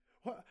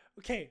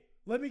Okay,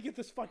 let me get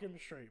this fucking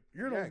straight.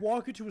 You're gonna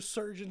walk into a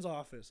surgeon's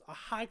office, a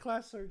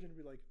high-class surgeon, and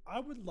be like, I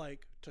would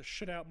like to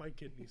shit out my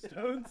kidney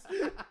stones.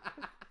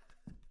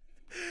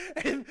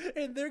 and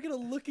they're gonna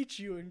look at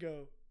you and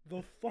go,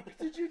 the fuck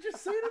did you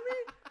just say to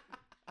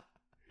me?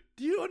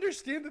 Do you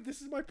understand that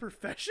this is my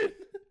profession?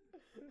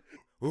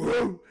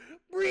 Brandon!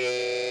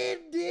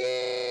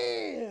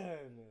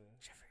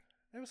 Jeffrey.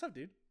 Hey, what's up,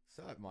 dude?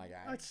 What's up, my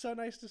guy? Oh, it's so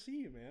nice to see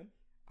you, man.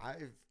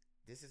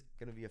 This is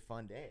gonna be a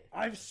fun day.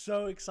 I'm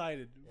so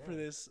excited for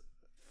this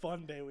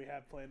fun day we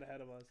have planned ahead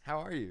of us. How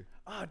are you?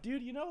 Ah,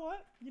 dude, you know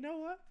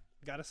what?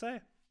 Gotta say,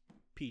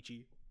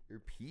 peachy.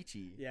 You're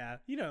peachy. Yeah,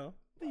 you know,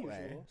 the No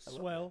way. usual. I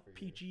Swell, love that for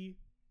you. peachy.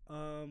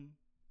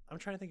 I'm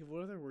trying to think of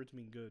what other words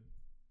mean good.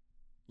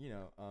 You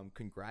know,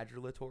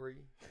 congratulatory.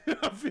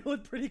 I'm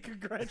feeling pretty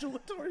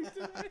congratulatory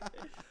today.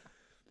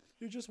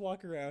 You just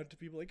walk around to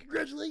people like,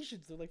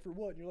 congratulations. They're like, for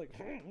what? And you're like,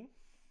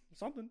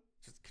 something.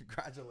 Just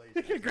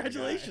congratulations.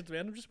 Congratulations,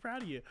 man. I'm just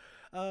proud of you.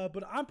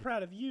 But I'm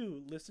proud of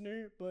you,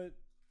 listener. But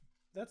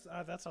that's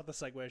not the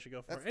segue I should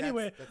go for.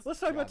 Anyway,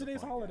 let's talk about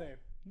today's holiday.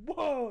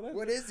 Whoa.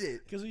 What is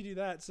it? Because we do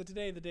that. So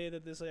today, the day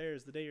that this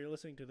airs, the day you're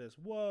listening to this,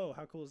 whoa,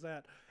 how cool is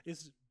that?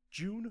 Is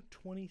June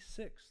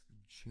 26th.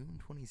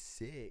 June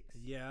 26th.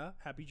 Yeah,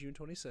 happy June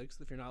 26th.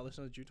 If you're not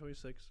listening to June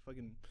 26th,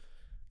 fucking,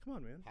 come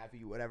on, man.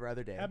 Happy whatever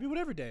other day. Happy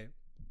whatever day.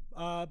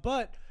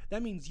 But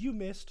that means you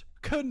missed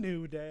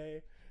Canoe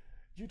Day.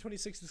 June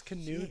 26th is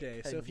Canoe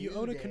Day. So if you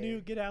own a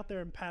canoe, get out there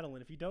and paddle.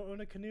 And if you don't own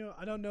a canoe,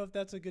 I don't know if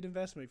that's a good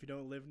investment if you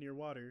don't live near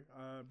water.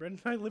 Brendan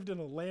and I lived in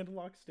a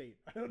landlocked state.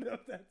 I don't know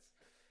if that's...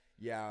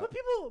 Yeah. But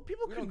people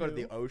we canoe. don't go to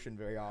the ocean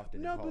very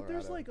often. No, in but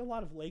there's Colorado. like a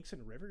lot of lakes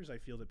and rivers I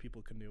feel that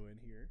people canoe in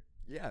here.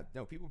 Yeah,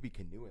 no, people be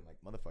canoeing like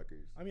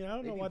motherfuckers. I mean, I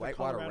don't know Maybe why the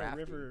whitewater Colorado rafting.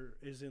 River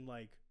is in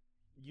like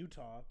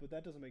Utah, but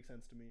that doesn't make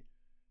sense to me.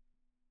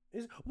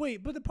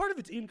 Wait, but the part of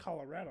it's in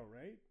Colorado,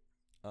 right?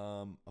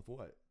 Of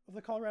what? Of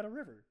the Colorado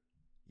River.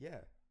 Yeah.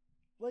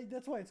 Like,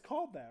 that's why it's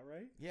called that,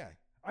 right? Yeah.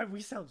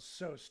 We sound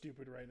so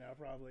stupid right now,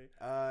 probably.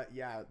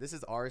 Yeah, this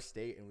is our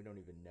state and we don't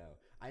even know.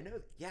 I know.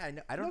 Yeah, I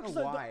know. I don't know 'cause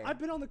why. I've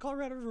been on the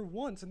Colorado River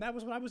once, and that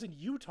was when I was in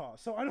Utah,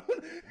 so I don't...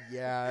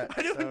 Yeah,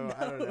 I don't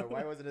I don't know. know.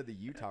 Why wasn't it the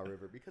Utah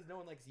River? Because no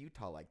one likes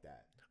Utah like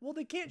that. Well,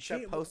 they can't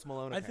Except change... Post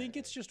Malone, I think apparently.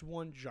 it's just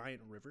one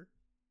giant river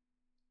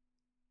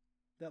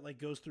that, like,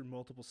 goes through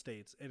multiple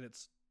states, and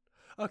it's...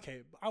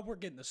 Okay, we're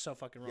getting this so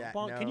fucking wrong. Yeah,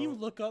 Bonk, can no. you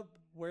look up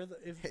where the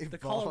Hey, the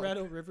Bonk.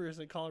 Colorado River is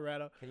in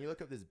Colorado? Can you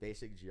look up this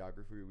basic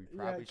geography? We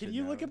Yeah, probably can should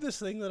you know. look up this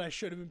thing that I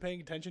should have been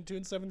paying attention to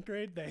in 7th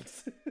grade?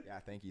 Thanks. Yeah,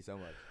 thank you so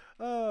much.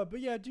 But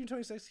yeah, June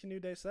 26th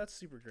Canoe Day, so that's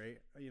super great.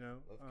 You know,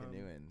 Love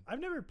canoeing. I've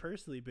never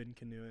personally been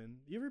canoeing.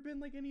 You ever been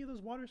like any of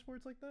those water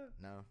sports like that?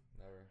 No,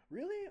 never.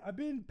 Really? I've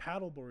been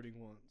paddleboarding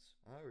once.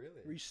 Oh,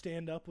 really? Where you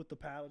stand up with the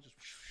paddle, just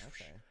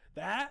Okay.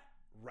 that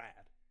rad.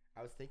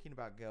 I was thinking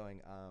about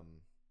going.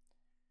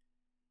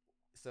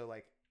 So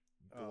like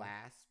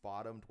glass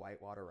bottomed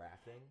whitewater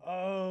rafting.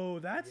 Oh,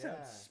 that Yeah.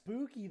 sounds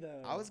spooky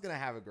though. I was gonna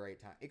have a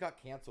great time. It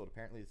got canceled.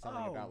 Apparently, it's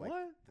something Oh, about like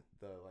what?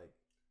 the like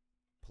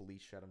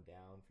police shut them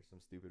down for some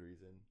stupid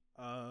reason.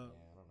 Yeah,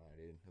 I don't know,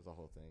 dude. It was a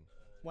whole thing.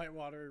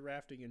 Whitewater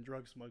rafting and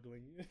drug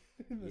smuggling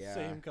in the Yeah.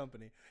 same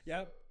company.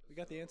 Yep, we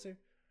got the answer.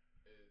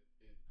 It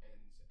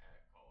ends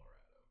at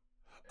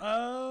Colorado.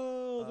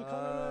 Oh, the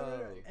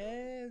Colorado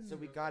ends. So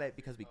we got it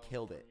because we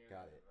killed it.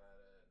 Got it.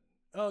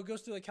 Oh, it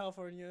goes through like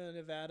California,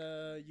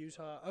 Nevada,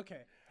 Utah.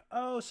 Okay.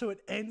 Oh, so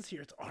it ends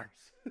here. It's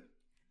ours.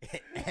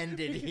 It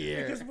ended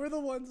here. Because we're the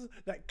ones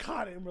that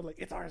caught it and we're like,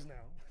 it's ours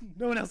now.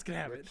 No one else can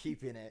have We're it.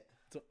 keeping it.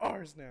 It's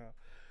ours now.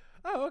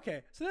 Oh,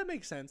 okay. So that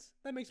makes sense.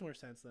 That makes more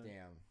sense then.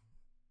 Damn.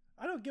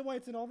 I don't get why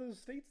it's in all those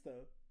states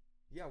though.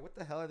 Yeah, what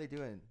the hell are they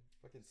doing?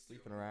 Fucking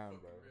sleeping around,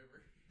 bro.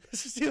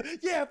 River.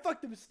 Yeah, fuck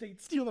them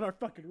states stealing our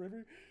fucking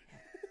river.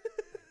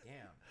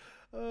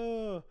 Damn.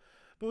 Oh,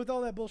 but with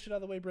all that bullshit out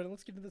of the way, Brendan,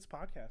 let's get into this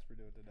podcast we're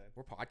doing today.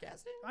 We're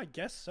podcasting? I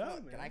guess so,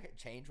 man. Can I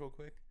change real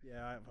quick?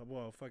 Yeah,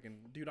 whoa,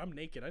 fucking dude, I'm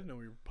naked. I didn't know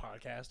we were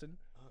podcasting.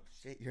 Oh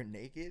shit, you're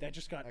naked? That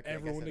just got Okay, I guess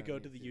everyone I to don't go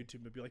need to the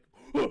YouTube and be like,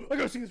 oh, I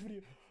gotta see this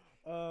video.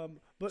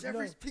 But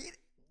Jeffrey's no. Pete.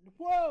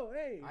 Whoa,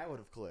 hey. I would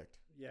have clicked.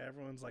 Yeah,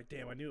 everyone's like,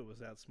 damn, I knew it was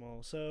that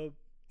small. So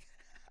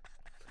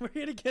we're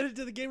here to get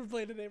into the game we're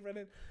playing today,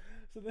 Brendan.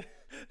 So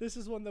this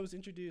is one that was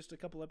introduced a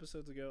couple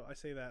episodes ago. I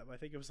say that, but I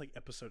think it was like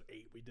episode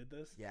 8 we did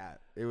this. Yeah,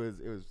 it was.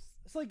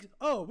 It's like,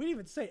 oh, we didn't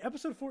even say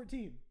episode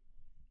 14.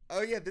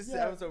 Oh yeah, this is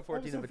Yeah, episode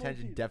 14 of episode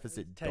Attention 14.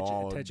 Deficit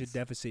Dogs. Attention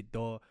deficit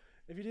dog.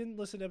 If you didn't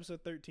listen to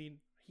episode 13,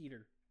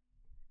 heater.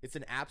 It's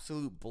an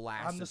absolute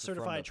blast. I'm the from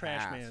certified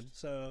trash past. man.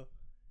 So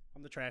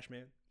I'm the trash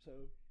man. So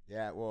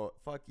Yeah, well,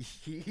 fuck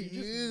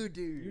you,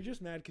 dude. you're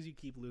just mad because you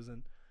keep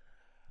losing.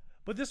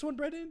 But this one,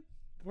 Brendan,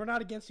 we're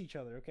not against each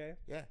other, okay?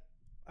 Yeah.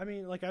 I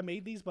mean, like, I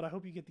made these, but I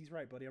hope you get these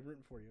right, buddy. I'm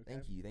rooting for you,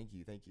 okay? Thank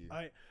you. All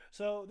right,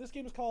 so this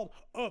game is called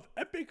Of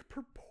Epic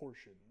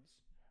Proportions.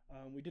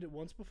 We did it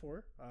once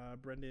before.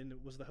 Brendan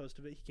was the host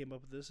of it. He came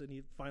up with this,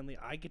 and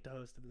I get to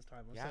host it this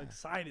time. I'm so Yeah.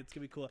 excited. It's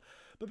going to be cool.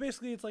 But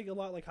basically, it's like a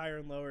lot like higher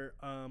and lower.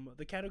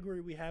 The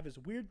category we have is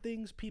weird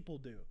things people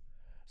do.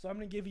 So I'm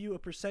going to give you a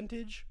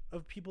percentage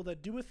of people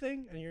that do a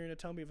thing, and you're going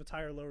to tell me if it's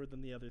higher or lower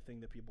than the other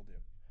thing that people do.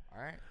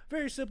 All right.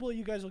 Very simple.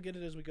 You guys will get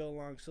it as we go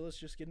along. So let's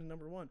just get into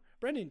number 1.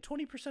 Brendan,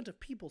 20% of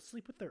people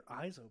sleep with their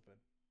eyes open.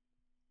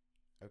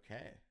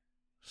 Okay.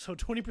 So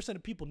 20%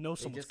 of people know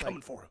someone's coming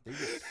for them. They're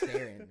just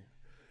staring.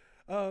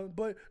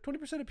 But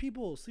 20% of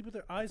people sleep with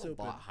their eyes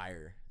open. A lot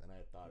higher than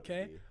I thought it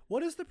would be.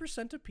 What is the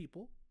percent of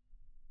people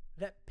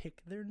that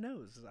pick their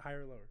nose? Is it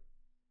higher or lower?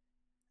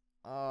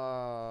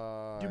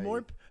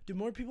 Do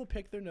more people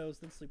pick their nose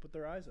than sleep with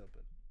their eyes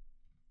open?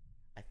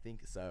 I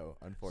think so,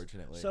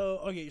 unfortunately.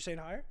 So, okay, you're saying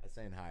higher? I'm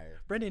saying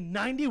higher. Brendan,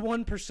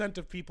 91%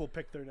 of people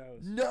pick their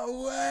nose.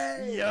 No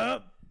way!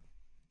 Yup.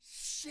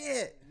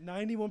 Shit!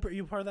 91%.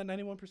 You part of that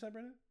 91%,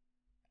 Brendan?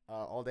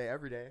 All day,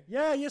 every day.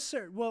 Yeah, yes,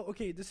 sir. Well,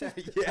 okay, this is...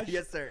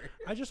 Yes, sir.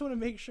 I just want to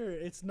make sure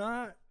it's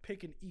not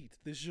pick and eat.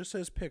 This just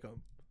says pick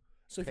 'em.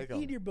 So if you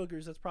eat your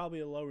boogers, that's probably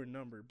a lower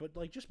number. But,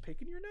 like, just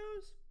picking your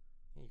nose?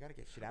 You gotta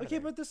get shit out of Okay,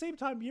 there. but at the same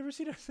time, you ever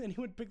seen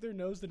anyone pick their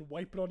nose then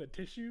wipe it on a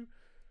tissue?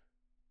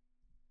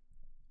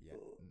 Yeah.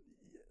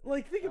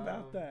 Like, think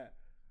about that.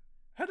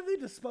 How do they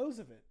dispose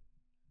of it?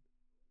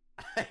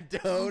 I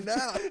don't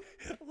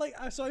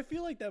know. So I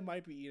feel like that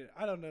might be eaten.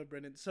 I don't know,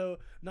 Brendan. So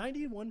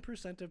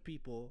 91% of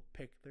people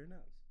pick their nose.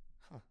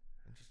 Huh.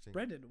 Interesting.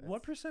 Brendan,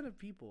 what percent of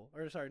people,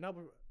 or sorry, not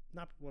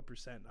what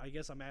percent, I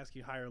guess I'm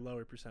asking higher or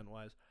lower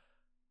percent-wise,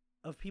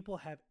 of people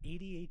have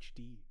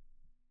ADHD?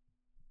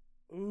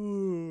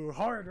 Ooh,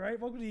 hard, right?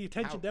 Welcome to the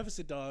attention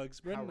deficit dogs.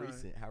 Brendan,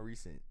 How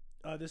recent?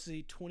 This is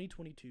a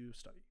 2022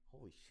 study.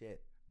 Holy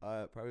shit.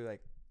 Probably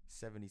like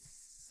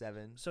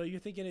 77. So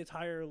you're thinking it's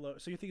higher or low?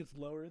 So you think it's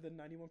lower than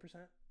 91%?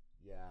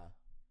 Yeah.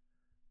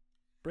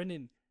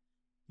 Brendan,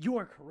 you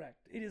are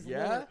correct. It is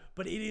lower,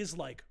 but it is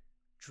like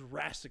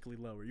drastically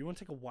lower. You want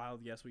to take a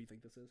wild guess what you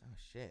think this is? Oh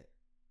shit.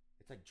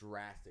 It's like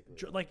drastically.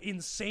 Like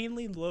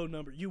insanely low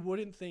number. You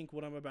wouldn't think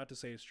what I'm about to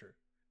say is true.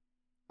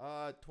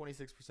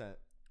 26%.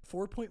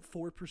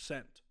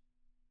 4.4%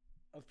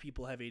 of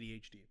people have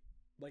ADHD,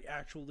 like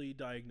actually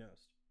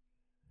diagnosed.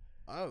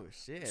 Oh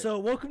shit! So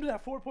welcome to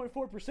that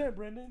 4.4%,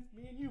 Brendan.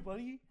 Me and you,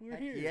 buddy. We're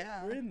here.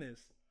 Yeah, we're in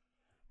this.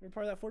 We're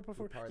part of that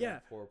 4.4. Yeah,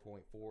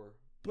 4.4.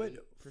 But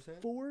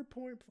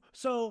 4.4.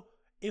 So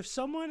if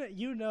someone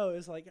you know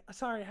is like,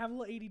 sorry, have a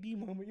little ADD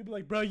moment, you'll be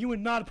like, bro, you are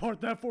not a part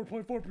of that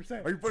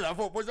 4.4%. Are you part of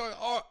that 4.4%?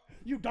 Oh.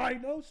 You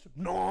diagnosed?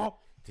 No.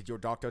 Did your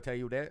doctor tell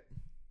you that?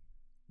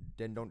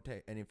 Then don't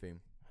take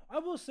anything. I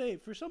will say,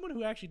 for someone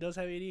who actually does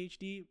have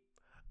ADHD,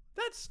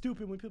 that's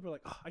stupid when people are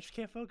like, oh, I just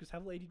can't focus,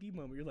 have an ADD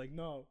moment. You're like,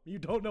 no, you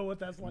don't know what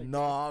that's like.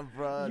 Nah,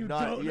 bro, you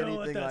not don't know anything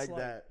what that's like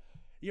that.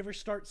 You ever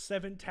start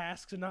 7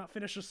 tasks and not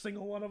finish a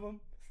single one of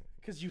them?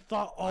 Because you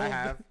thought all I of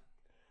have. them.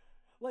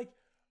 Like,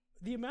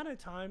 the amount of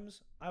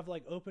times I've,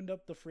 like, opened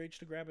up the fridge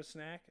to grab a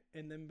snack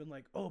and then been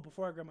like, oh,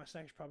 before I grab my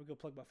snack, I should probably go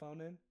plug my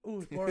phone in.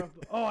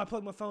 Oh, I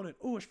plugged my phone in.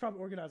 Oh, I should probably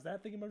organize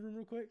that thing in my room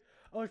real quick.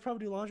 Oh, I should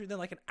probably do laundry. Then,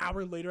 like, an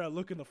hour later, I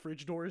look and the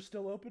fridge door is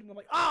still open. And I'm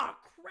like,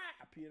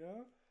 crap, you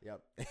know?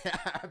 Yep. It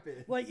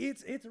happens. Like,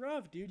 it's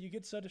rough, dude. You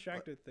get so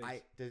distracted with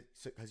things.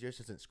 Because yours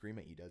doesn't scream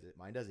at you, does it?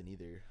 Mine doesn't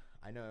either.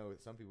 I know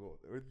some people,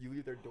 or you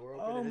leave their door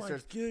open and it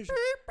starts... gosh.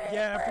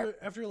 Yeah,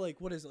 after, like,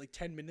 what is it, like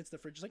 10 minutes, the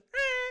fridge is like...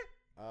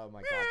 Oh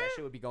my god, that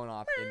shit would be going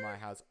off in my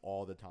house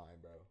all the time,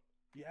 bro.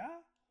 Yeah?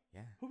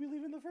 Yeah. Who be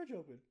leaving the fridge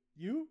open?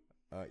 You?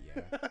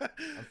 Yeah.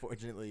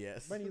 Unfortunately,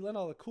 yes. Man, you let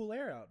all the cool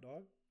air out,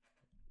 dog.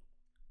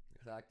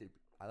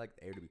 I like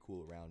the air to be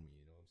cool around me,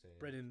 you know what I'm saying?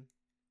 Brendan,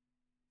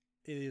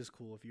 it is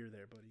cool if you're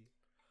there, buddy.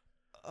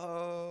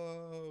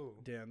 Oh.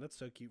 Damn, that's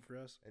so cute for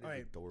us. That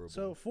is adorable.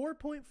 So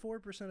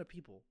 4.4% of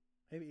people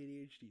have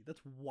ADHD.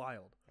 That's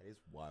wild. That is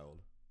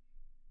wild.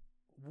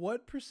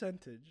 What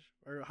percentage,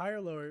 or higher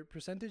or lower,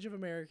 percentage of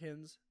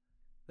Americans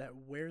that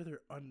wear their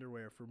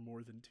underwear for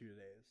more than 2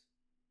 days?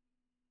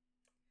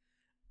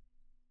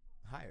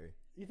 Higher.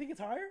 You think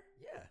it's higher?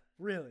 Yeah.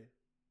 Really?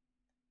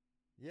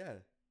 Yeah.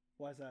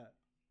 Why is that?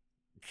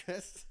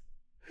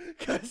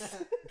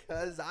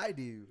 Because I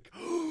do.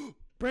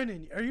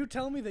 Brendan, are you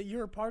telling me that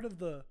you're a part of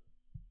the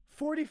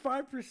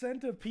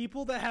 45% of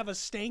people that have a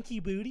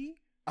stanky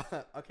booty?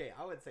 Okay,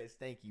 I would say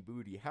stanky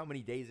booty. How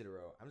many days in a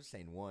row? I'm just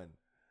saying one.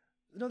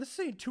 No, this is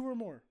saying 2 or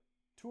more.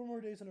 2 or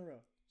more days in a row.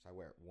 So I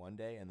wear it one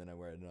day and then I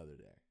wear it another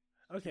day.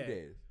 Okay. 2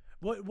 days.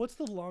 What's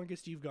the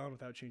longest you've gone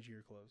without changing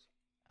your clothes?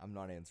 I'm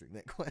not answering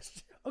that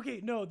question.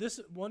 Okay, no, this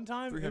one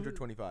time...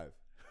 325.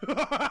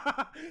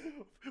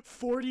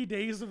 40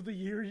 days of the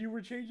year you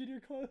were changing your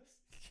clothes?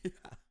 Yeah.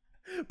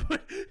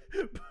 But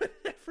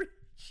every...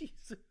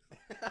 Jesus.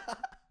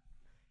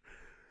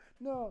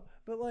 No,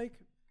 but like,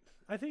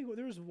 I think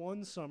there was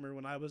one summer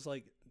when I was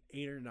like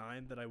 8 or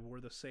 9 that I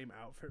wore the same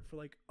outfit for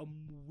like a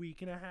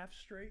week and a half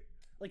straight.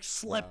 Like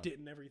slept it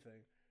and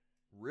everything.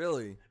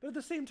 Really? But at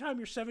the same time,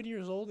 you're 7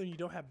 years old and you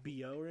don't have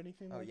BO or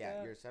anything like that. Oh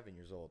yeah, you're 7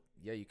 years old.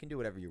 Yeah, you can do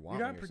whatever you want.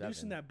 You're not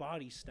producing that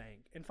body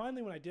stank. And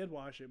finally, when I did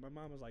wash it, my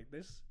mom was like,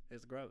 "This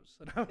is gross,"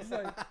 and I was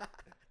like,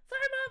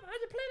 "Sorry, mom, I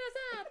just play this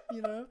out."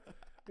 You know,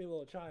 be a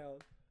little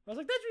child. I was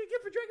like, that's what you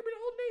get for dragging me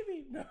to Old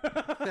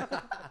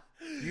Navy.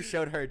 No. You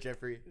showed her,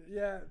 Jeffrey.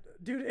 Yeah,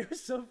 dude, it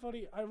was so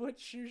funny. I went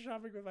shoe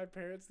shopping with my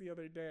parents the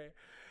other day,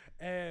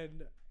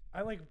 and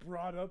I like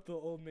brought up the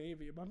Old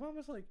Navy. My mom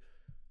was like,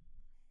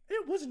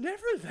 it was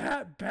never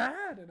that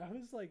bad. And I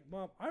was like,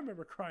 Mom, I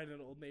remember crying at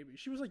Old Navy.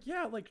 She was like,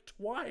 yeah, like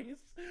twice.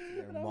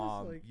 Yeah, and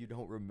Mom, like, you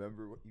don't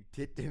remember what you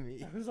did to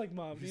me. I was like,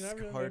 Mom, do you not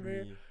scarred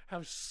remember me.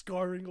 how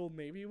scarring Old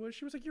Navy was?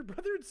 She was like, your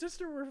brother and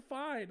sister were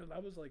fine. And I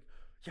was like,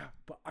 yeah,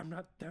 but I'm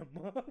not them,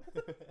 Mom.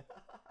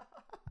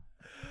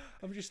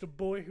 I'm just a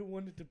boy who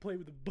wanted to play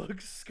with the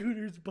bugs,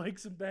 scooters,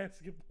 bikes, and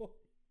basketball.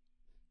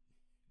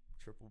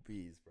 Triple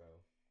B's, bro.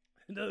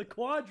 No, the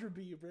quadra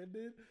B,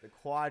 Brendan. The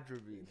quadra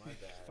B, my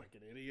bad.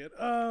 Fucking idiot.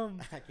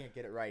 I can't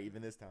get it right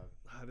even this time.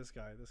 This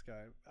guy.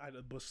 I had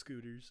a bus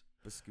scooters.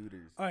 But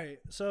scooters. All right,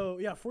 so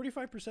yeah,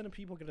 45% of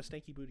people get a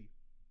stanky booty.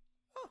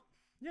 Oh,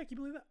 yeah, can you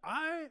believe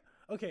that?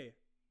 Okay,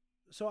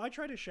 so I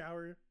try to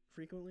shower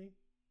frequently.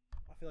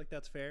 I feel like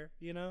that's fair,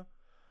 you know?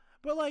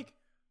 But like,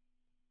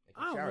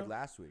 I showered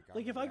last week.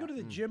 Like if I go to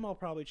the gym, I'll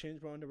probably change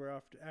my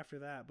underwear after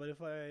that. But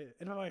if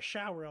I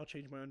shower, I'll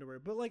change my underwear.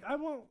 But like I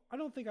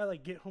don't think I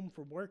like get home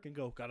from work and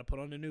go, gotta put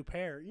on a new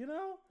pair, you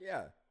know?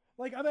 Yeah.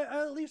 Like I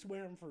at least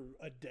wear them for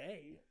a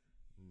day.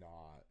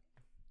 Not.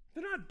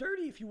 They're not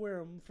dirty if you wear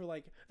them for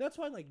like. That's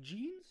why like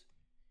jeans.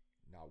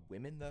 Not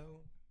women though.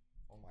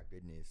 Oh my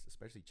goodness,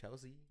 especially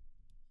Chelsea.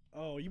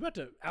 Oh, you about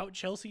to out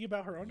Chelsea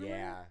about her underwear?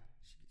 Yeah.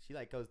 She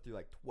like goes through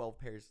like 12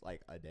 pairs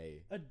like a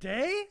day. A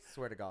day?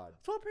 Swear to God.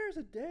 12 pairs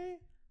a day?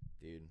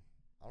 Dude,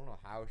 I don't know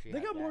how she. They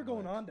has got more that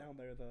going much. on down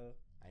there though.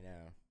 I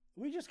know.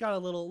 We just got a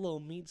little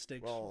meat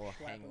stick. Well,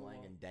 slapping hangling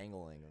along. and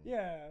dangling.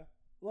 Yeah,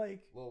 like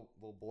Little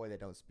boy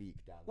that don't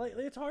speak down like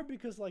there. it's hard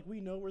because like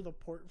we know where the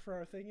port for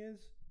our thing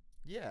is.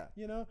 Yeah.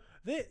 You know,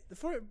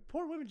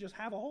 poor women just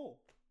have a hole.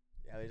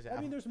 Yeah, they just I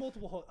mean, there's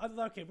multiple holes.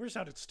 Okay, we're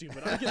sounding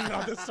stupid. I'm getting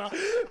off this stuff,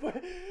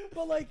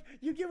 but like,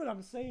 you get what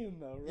I'm saying,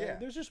 though, right? Yeah,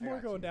 There's just I more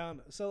got going you.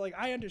 down. So like,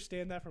 I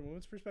understand that from a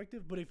woman's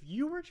perspective. But if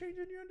you were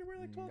changing your underwear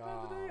like 12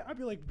 times a day, Nah. I'd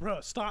be like, bro,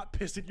 stop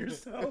pissing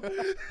yourself.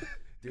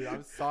 Dude,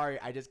 I'm sorry.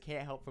 I just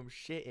can't help from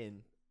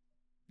shitting.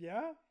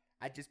 Yeah.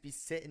 I just be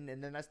sitting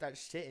and then I start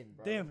shitting,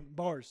 bro. Damn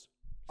bars.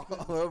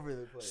 All over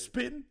the place.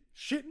 Spitting,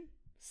 shitting,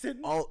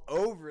 sitting, All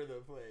over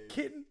the place.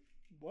 kitten.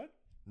 What?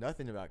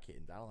 Nothing about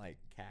kittens. I don't like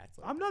cats.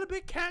 I'm not a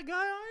big cat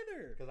guy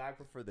either. Because I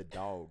prefer the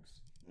dogs.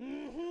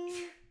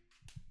 Mm-hmm.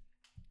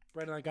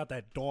 Brandon, I got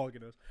that dog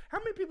in us. How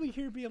many people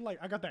here being like,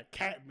 I got that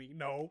cat in me?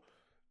 No.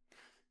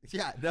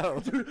 Yeah, no.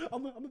 Dude,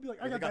 I'm gonna be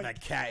like, I got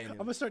that cat in I'm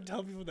gonna start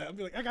telling people that. I'm gonna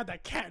be like, I got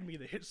that cat in me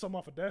that hit some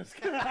off a desk.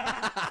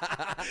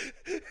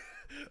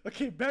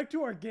 Okay, back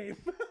to our game.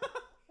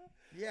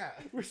 Yeah.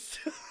 We're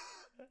still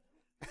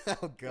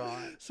Oh,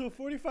 God. so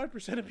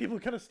 45% of people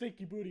got a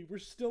stinky booty. We're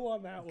still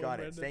on that one. Got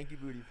it. Brendan.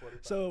 Stanky booty 45.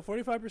 So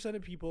 45%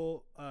 of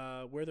people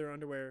wear their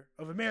underwear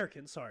of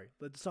Americans. Sorry,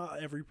 that's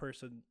not every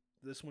person.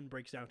 This one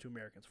breaks down to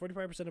Americans.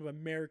 45% of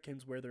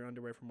Americans wear their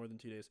underwear for more than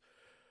 2 days.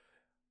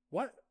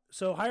 What?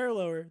 So higher or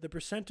lower, the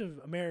percent of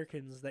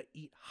Americans that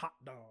eat hot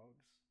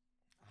dogs.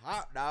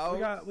 Hot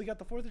dogs. We got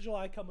the 4th of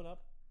July coming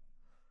up.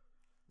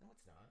 No,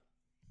 it's not.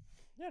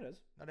 Yeah, it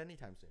is. Not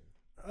anytime soon.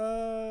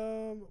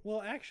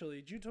 Well,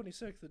 actually, June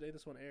 26th, the day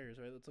this one airs,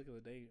 right? Let's look at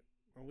the date.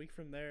 A week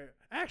from there.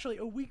 Actually,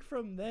 a week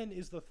from then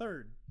is the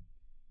 3rd,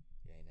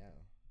 Yeah, I know.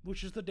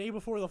 which is the day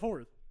before the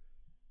 4th.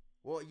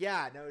 Well,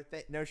 yeah,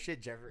 no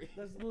shit, Jeffrey.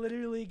 That's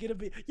literally gonna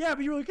be. Yeah,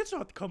 but you're like, it's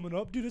not coming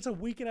up, dude. It's a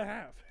week and a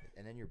half.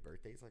 And then your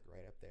birthday's like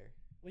right up there.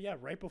 Well, yeah,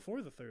 right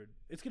before the 3rd.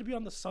 It's gonna be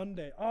on the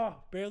Sunday. Oh,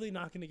 barely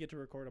not gonna get to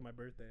record on my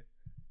birthday.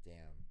 Damn.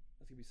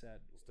 That's gonna be sad.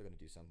 We're still gonna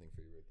do something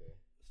for your birthday.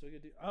 Still gonna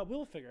do.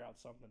 We'll figure out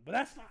something, but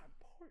that's not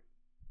important.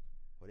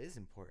 What is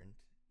important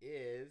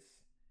is,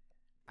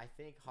 I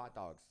think hot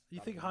dogs.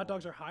 You think hot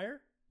dogs are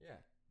higher? Yeah.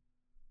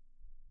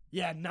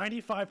 Yeah,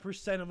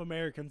 95% of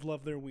Americans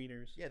love their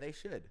wieners. Yeah, they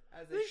should.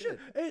 As They should.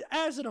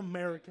 As an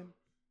American.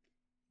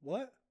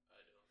 What?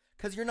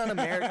 Because you're not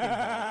American.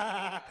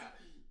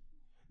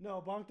 No,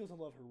 Bonk doesn't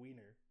love her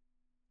wiener.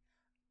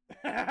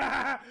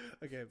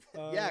 Okay.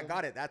 Yeah,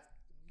 got it. That's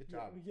good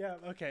job. Yeah,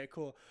 okay,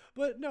 cool.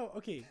 But no,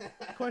 okay.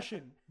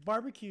 Question.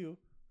 Barbecue.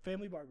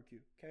 Family barbecue,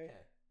 okay? Okay.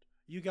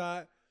 You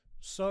got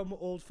some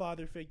old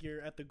father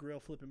figure at the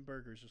grill flipping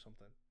burgers or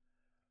something.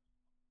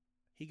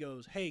 He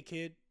goes, hey,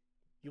 kid,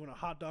 you want a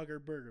hot dog or a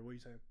burger? What are you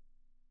saying?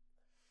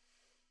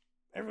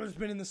 Everyone's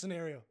been in this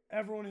scenario.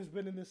 Everyone has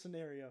been in this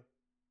scenario.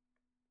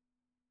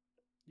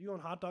 You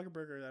want hot dog or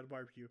burger at a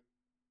barbecue?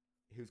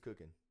 Who's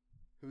cooking?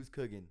 Who's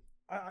cooking?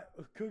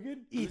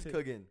 Cooking? Who's Ethan.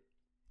 cooking?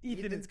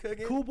 Ethan's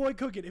cooking? Cool Boy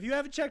Cooking. If you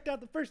haven't checked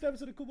out the first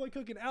episode of Cool Boy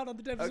Cooking out on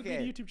the Devils Okay.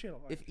 Media YouTube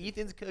channel. If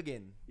Ethan's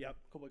cooking, Yep,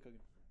 Cool Boy Cooking.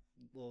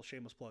 Little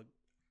shameless plug.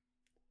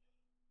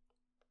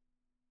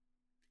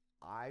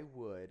 I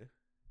would.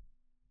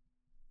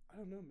 I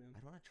don't know, man.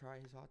 I'd want to try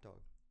his hot dog.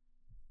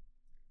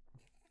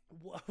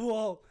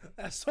 Well,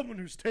 as someone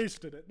who's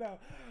tasted it. Now,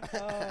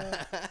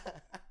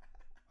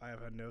 I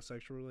have had no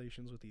sexual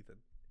relations with Ethan.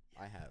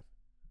 I have.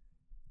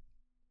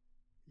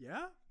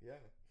 Yeah? Yeah.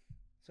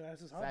 So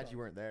that's his hot Sad dog. you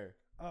weren't there.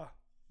 Oh.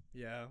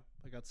 Yeah,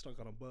 I got stuck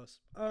on a bus.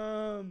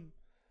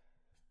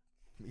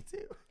 Me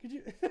too. Could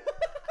you?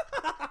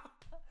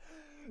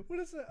 What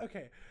is that?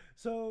 Okay,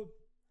 so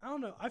I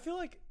don't know. I feel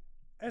like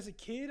as a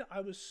kid,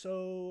 I was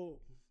so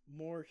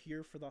more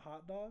here for the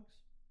hot dogs,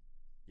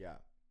 Yeah.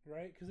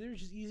 right? Because they were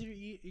just easy to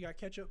eat. You got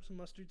ketchup, some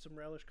mustard, some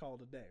relish, call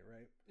it a day,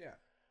 right? Yeah.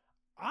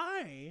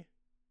 I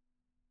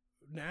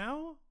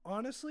now,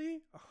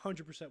 honestly,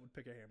 100% would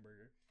pick a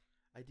hamburger.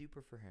 I do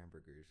prefer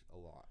hamburgers a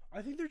lot.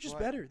 I think they're just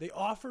What? better. They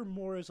offer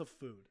more as a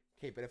food.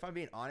 Okay, but if I'm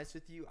being honest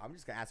with you, I'm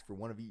just gonna ask for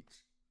one of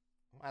each.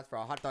 I'm gonna ask for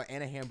a hot dog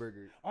and a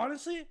hamburger.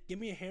 Honestly, give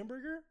me a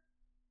hamburger.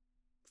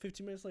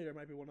 15 minutes later, I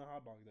might be wanting a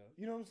hot dog, though.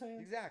 You know what I'm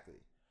saying?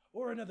 Exactly.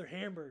 Or another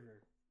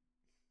hamburger.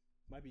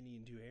 Might be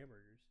needing 2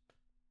 hamburgers.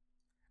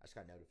 I just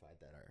got notified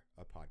that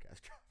our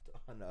podcast dropped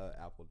on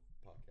Apple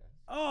Podcast.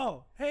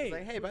 Oh, hey. It's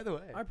like, hey, by the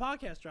way, Our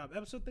podcast dropped,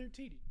 episode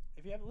 13.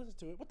 If you haven't listened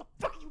to it, what the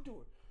fuck are you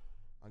doing?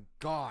 on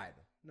God.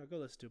 No, go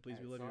listen to it, please.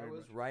 We love So you I very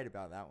was much. right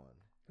about that one.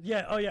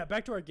 Yeah, oh yeah,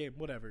 back to our game.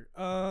 Whatever.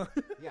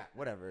 Yeah,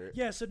 whatever.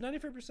 Yeah, so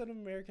 95% of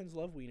Americans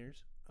love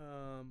wieners.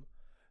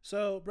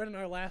 So, Brendan,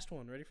 our last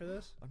one. Ready for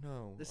this? Oh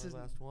no, This our is-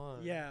 last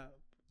one. Yeah,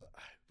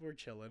 we're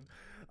chilling.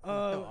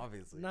 No,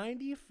 obviously.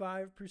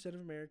 95% of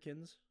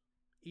Americans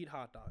eat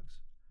hot dogs.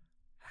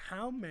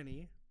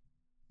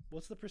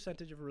 What's the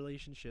percentage of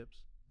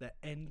relationships that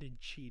end in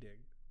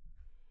cheating?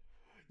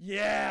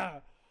 Yeah!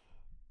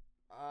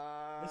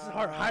 This is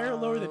hard. Higher or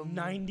lower than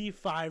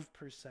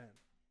 95%?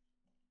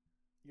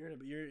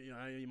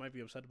 You might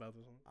be upset about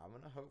this one. I'm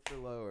gonna hope for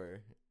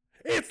lower.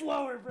 It's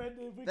lower,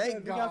 Brendan. We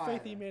Thank got faith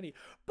God. in humanity.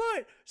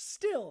 But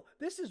still,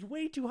 this is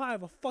way too high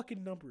of a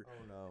fucking number.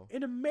 Oh no.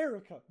 In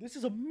America, this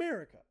is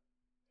America.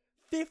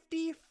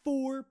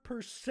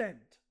 54%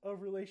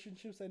 of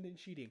relationships end in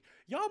cheating.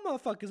 Y'all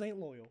motherfuckers ain't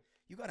loyal.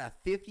 You got a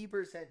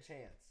 50%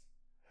 chance.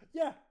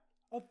 Yeah,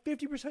 a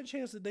 50%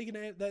 chance that they can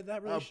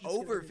that relationship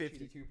Over end in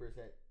cheating. 52%.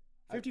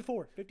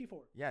 54.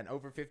 Yeah, an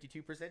over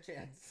 52%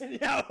 chance.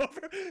 Yeah,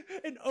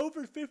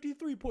 over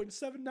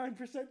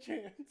 53.79%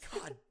 chance.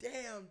 God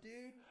damn,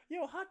 dude.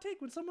 Yo, hot take,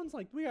 when someone's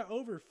like, we got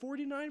over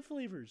 49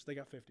 flavors, they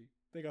got 50.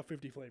 They got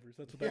 50 flavors.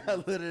 That's what that Yeah,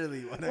 means.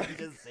 literally. Why don't you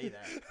just say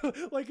that?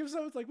 Like if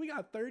someone's like, we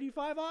got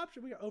 35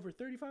 options, we got over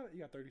 35, you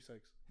got 36.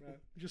 Right?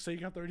 Just say you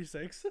got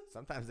 36.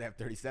 Sometimes they have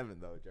 37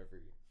 though,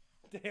 Jeffrey.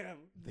 Damn.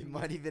 They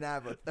might even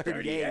have a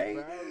 38,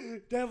 bro.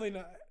 Definitely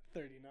not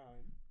 39.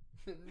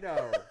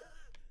 No.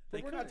 They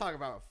We're could. not talking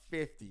about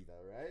 50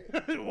 though, right?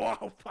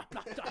 Whoa.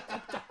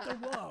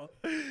 Whoa.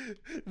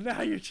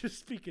 Now you're just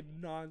speaking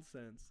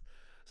nonsense.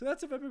 So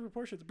that's if epic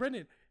proportions.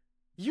 Brendan,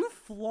 you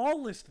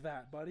flawlessed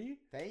that, buddy.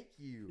 Thank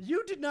you.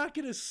 You did not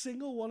get a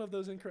single one of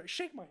those incorrect.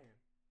 Shake my hand.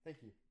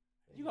 Thank you.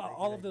 You got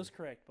all of those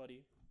correct,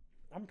 buddy.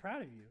 I'm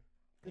proud of you.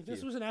 If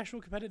this was an actual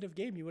competitive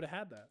game, you would have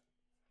had that.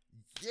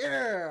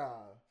 Yeah.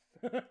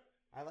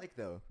 I like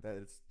though that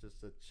it's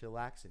just a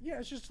chillaxing. Yeah,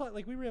 it's just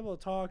like we were able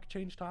to talk,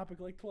 change topic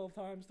like 12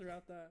 times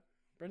throughout that.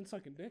 Brendan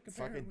sucking dick,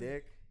 apparently. Sucking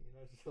dick, you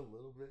know, just a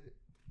little bit.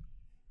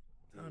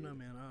 I don't know,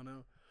 man. I don't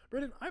know.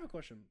 Brendan, I have a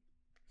question.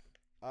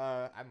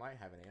 I might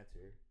have an answer.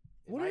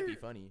 It What might are be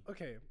your- funny.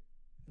 Okay,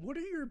 what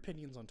are your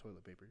opinions on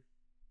toilet paper?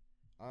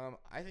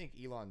 I think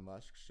Elon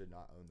Musk should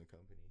not own the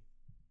company.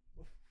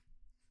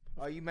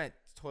 Oh, you meant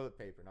toilet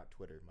paper, not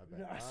Twitter. My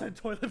bad. No, I said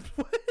toilet.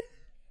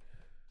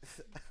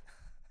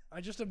 I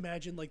just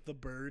imagine like the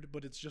bird,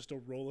 but it's just a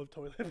roll of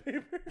toilet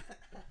paper.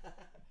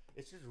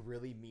 It's just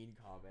really mean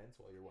comments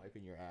while you're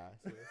wiping your ass.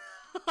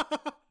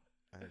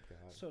 Oh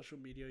god. Social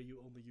media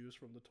you only use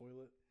from the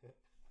toilet.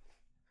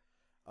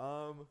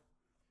 I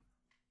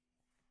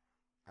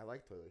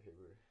like toilet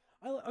paper.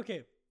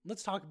 Okay,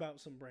 let's talk about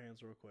some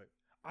brands real quick.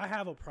 I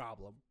have a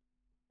problem.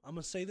 I'm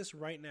gonna say this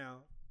right now.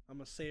 I'm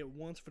gonna say it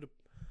once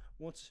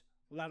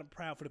loud and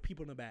proud for the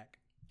people in the back.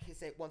 Can't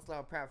say it once loud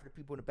and proud for the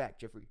people in the back,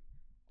 Jeffrey.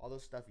 All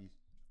those stuffies.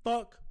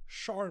 Fuck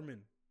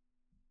Charmin.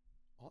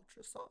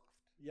 Ultra soft.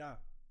 Yeah,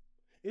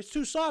 it's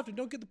too soft and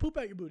don't get the poop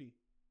out your booty.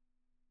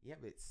 Yeah,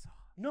 but it's soft.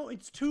 No,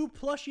 it's too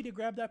plushy to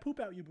grab that poop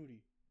out your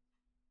booty.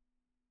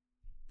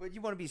 But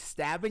you want to be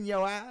stabbing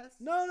your ass?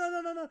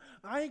 No.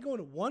 I ain't going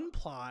to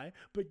 1-ply,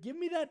 but give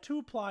me that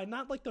 2-ply,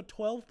 not like the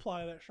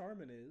 12-ply that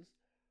Charmin is.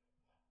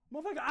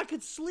 Motherfucker, I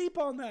could sleep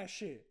on that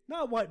shit.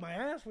 Not wipe my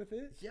ass with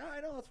it. Yeah, I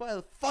know. That's why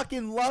I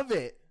fucking love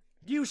it.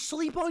 Do you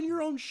sleep on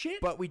your own shit?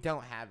 But we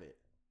don't have it.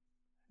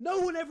 No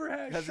one ever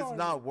has Because Charmin. it's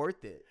not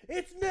worth it.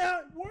 It's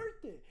not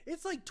worth it.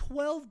 It's like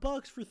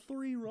 $12 for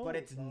 3 rolls. But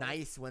it's dog.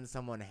 nice when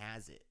someone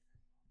has it.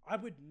 I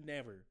would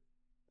never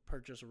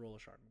purchase a roll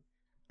of Charmin.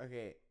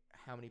 Okay,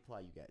 how many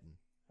ply you getting?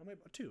 I might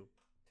 2.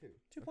 2 Okay,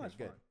 plies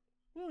good. fine.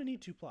 We only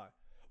need 2-ply.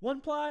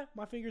 1-ply,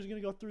 my finger's gonna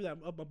go through that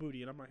up my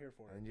booty, and I'm not here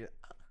for it. And you,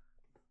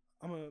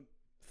 I'm gonna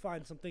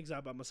find some things out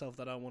about myself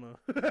that I wanna.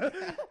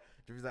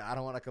 Jeffrey's like, I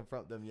don't want to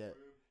confront them yet.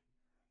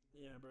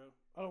 Yeah, bro.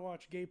 I don't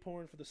watch gay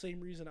porn for the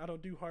same reason I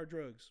don't do hard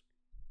drugs.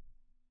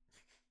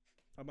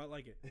 I might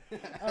like it.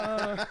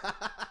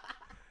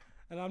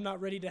 And I'm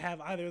not ready to have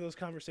either of those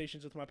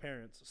conversations with my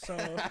parents. So,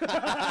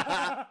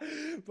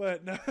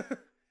 but no.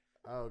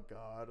 Oh,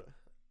 God.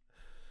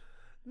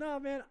 No,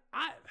 man.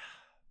 I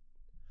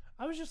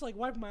I was just like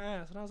wiping my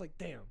ass, and I was like,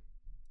 damn,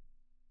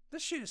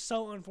 this shit is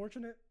so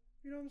unfortunate.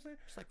 You know what I'm saying?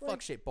 It's like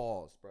fuck shit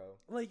balls, bro.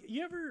 Like,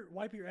 you ever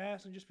wipe your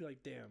ass and just be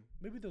like, damn,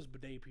 maybe those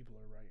bidet people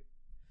are right.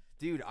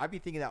 Dude, I'd be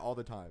thinking that all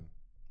the time.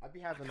 I'd be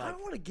having I like.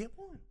 don't want to get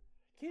one.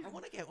 I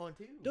want to get one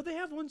too. Don't they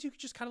have ones you could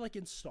just kind of like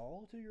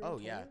install to your? Oh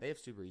own yeah, toilet? they have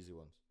super easy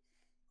ones.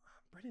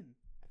 Brennan,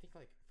 I think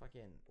like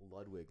fucking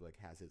Ludwig like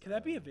has his. can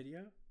that be a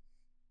video?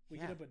 We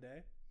Yeah. get a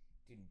bidet.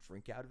 Dude,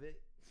 drink out of it.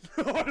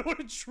 I don't want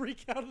to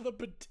drink out of the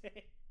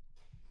bidet.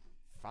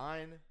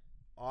 Fine,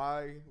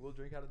 I will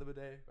drink out of the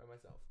bidet by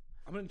myself.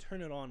 I'm gonna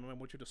turn it on, and I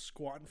want you to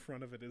squat in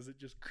front of it as it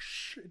just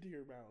into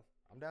your mouth.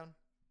 I'm down,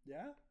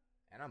 Yeah.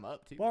 and I'm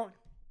up too. Bonk.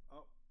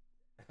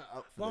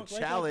 Up for Bonk. the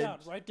Write challenge.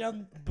 that down. Write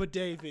down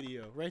bidet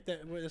video. Write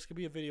that. This could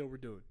be a video we're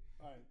doing.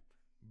 All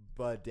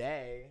right.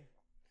 Bidet,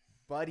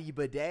 buddy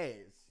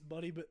bidets.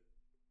 Buddy, but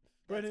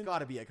That's Brennan, got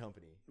to be a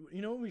company.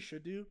 you know what we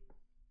should do?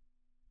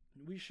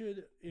 We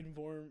should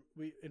inform.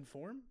 We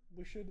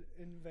should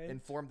invent.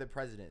 Inform the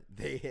president.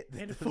 They hit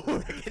the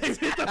Inform. They hit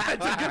the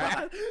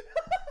Pentagon.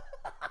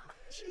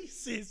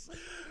 Jesus.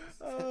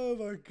 Oh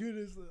my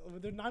goodness.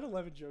 The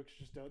 9/11 jokes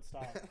just don't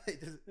stop.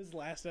 This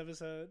last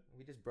episode.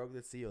 We just broke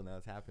the seal. Now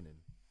it's happening.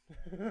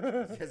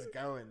 It's just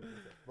going. The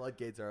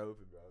floodgates are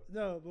open, bro.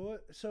 No, but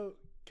what? So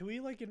can we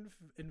like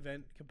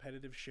invent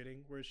competitive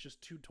shitting where it's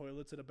just two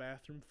toilets in a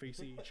bathroom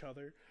facing each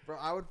other? Bro,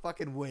 I would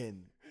fucking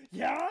win.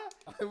 Yeah,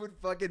 I would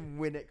fucking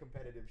win at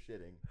competitive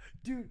shitting.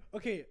 dude.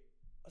 Okay,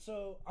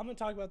 so I'm gonna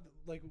talk about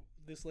like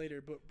this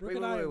later, but Brooke Wait,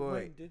 and wait, I wait, went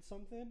wait. and did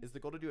something. Is the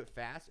goal to do it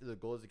fast, or the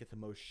goal is to get the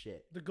most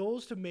shit? The goal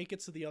is to make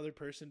it so the other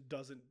person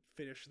doesn't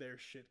finish their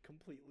shit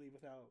completely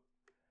without,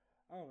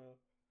 I don't know,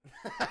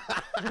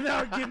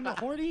 without getting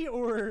horny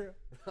or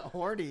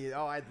Horny?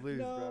 Oh, I'd lose,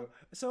 no. bro.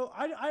 So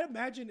I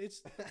imagine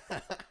it's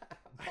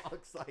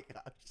Bonk's like,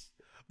 oh,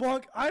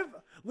 Bonk. I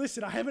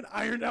haven't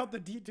ironed out the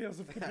details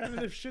of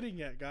competitive shitting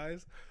yet,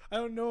 guys. I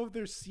don't know if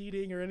there's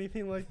seating or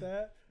anything like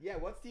that. yeah,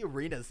 what's the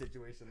arena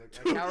situation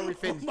look like? How are we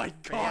fitting Oh my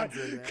god!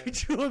 fans in there?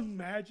 Could you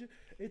imagine?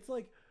 It's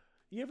like,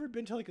 you ever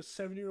been to like a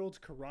 7-year-old's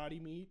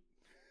karate meet?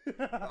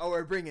 Oh,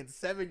 we're bringing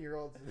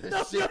 7-year-olds to this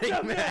No, shitting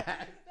no,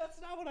 match. That's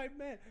not what I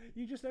meant.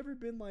 You just ever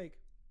been like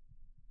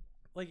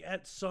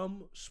at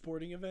some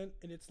sporting event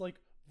and it's like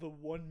the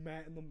one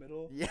mat in the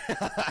middle? Yeah,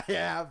 I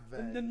have been.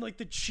 And then like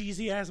the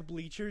cheesy ass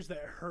bleachers that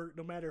hurt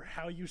no matter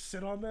how you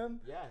sit on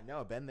them? Yeah,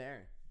 no, been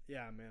there.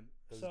 Yeah, man.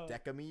 Those So,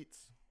 Deca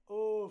meets.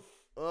 oof.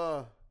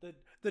 Ugh.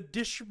 The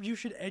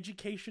Distribution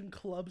Education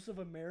Clubs of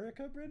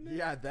America, Brendan?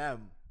 Yeah,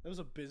 them. That was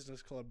a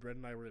business club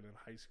Brendan and I were in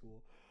high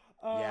school.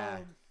 Yeah.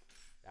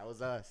 That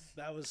was us.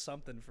 That was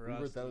something for We us.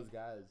 were those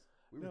guys.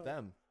 We were No.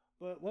 them.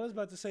 But what I was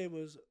about to say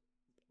was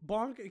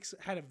Bonk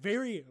had a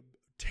very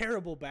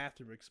terrible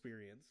bathroom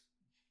experience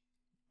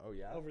Oh,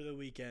 yeah? over the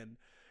weekend.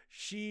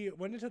 She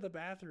went into the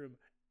bathroom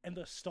and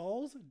the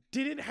stalls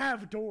didn't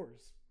have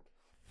doors.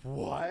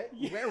 What?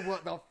 Yeah.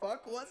 What the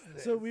fuck was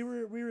this? So we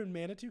were in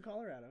Manitou,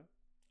 Colorado.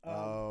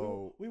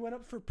 Oh. We went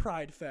up for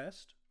Pride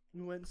Fest.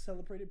 We went and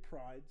celebrated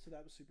Pride, so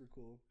that was super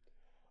cool.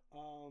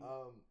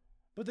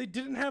 But they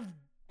didn't have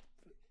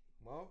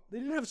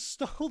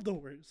stall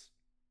doors.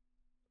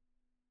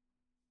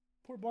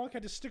 Poor Bonk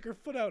had to stick her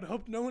foot out and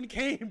hope no one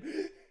came.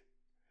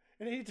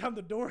 And anytime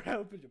the door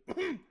opened,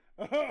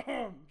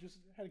 just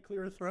had to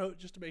clear her throat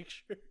just to make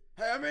sure.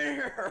 Hey, I'm in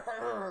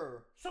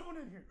here. Someone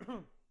in here.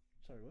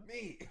 Sorry, what?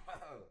 Me.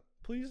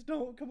 Please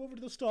don't come over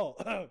to the stall.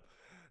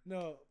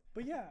 No,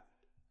 but yeah.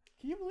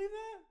 Can you believe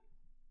that?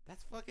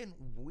 That's fucking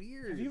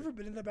weird. Have you ever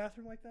been in the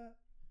bathroom like that?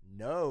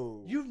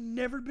 No. You've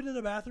never been in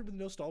a bathroom with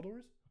no stall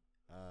doors?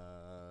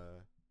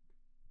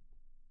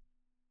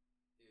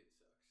 It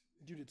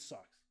sucks. Dude, it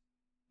sucks.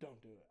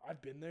 Don't do it.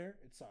 I've been there.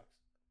 It sucks.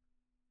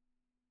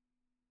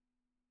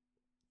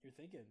 You're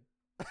thinking.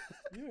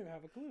 You don't even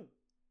have a clue.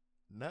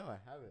 No, I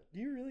haven't. Do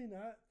you really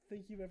not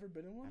think you've ever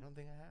been in I one? don't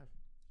think I have.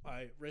 All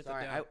right, write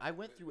Sorry, that down. I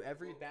went through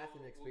every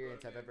bathroom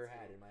experience I've ever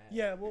had in my head.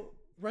 Yeah, well,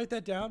 write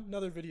that down.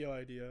 Another video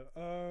idea.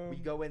 We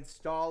go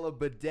install a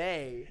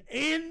bidet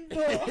in in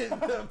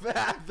the... the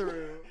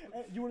bathroom,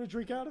 You want to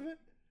drink out of it?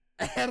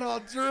 and I'll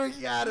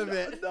drink out of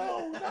it.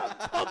 No, not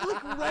public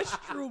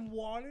restroom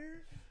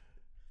water.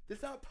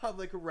 It's not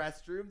public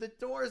restroom. The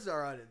doors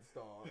are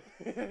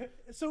uninstalled.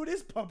 So it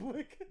is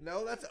public.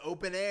 No, that's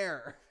open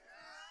air.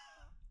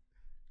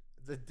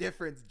 It's a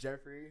difference,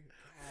 Jeffrey.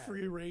 God.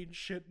 Free range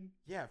shitting.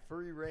 Yeah,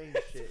 free range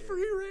shit.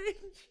 Free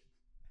range.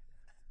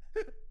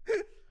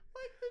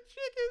 Like the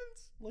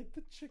chickens. Like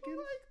the chicken.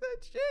 Like the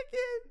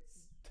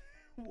chickens.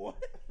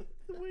 What?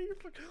 The way you're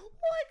fucking...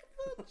 Like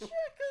the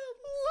chickens.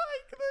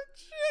 Like the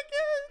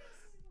chickens.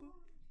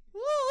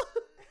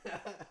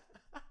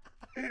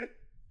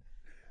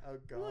 Oh,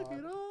 God. Look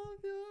at all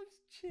those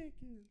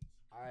chickens.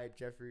 All right,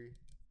 Jeffrey.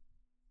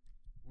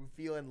 We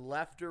feeling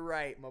left or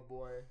right, my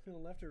boy?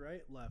 Feeling left or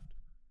right? Left.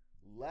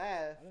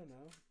 Left. I don't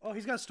know. Oh,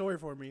 he's got a story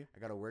for me. I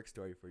got a work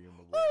story for you,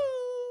 my Woo! boy.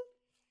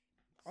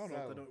 I don't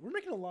know what the We're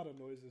making a lot of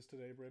noises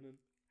today, Brendan.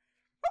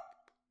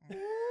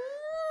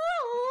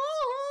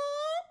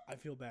 I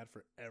feel bad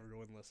for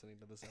everyone listening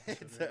to this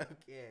episode. It's right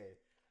okay.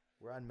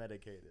 We're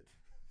unmedicated.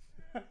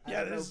 Yeah, I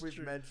don't know this if is we've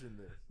true. mentioned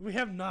this. We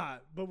have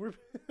not, but we're.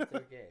 It's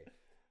okay.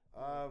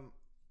 I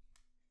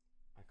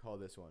call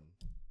this one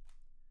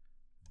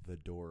the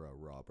Dora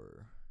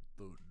Robber.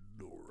 The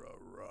Dora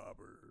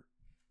Robber.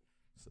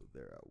 So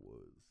there I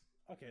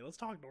was. Okay, let's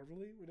talk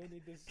normally. We don't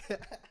need this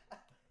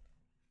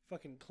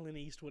fucking Clint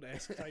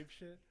Eastwood-esque type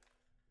shit.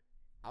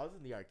 I was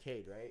in the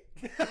arcade, right?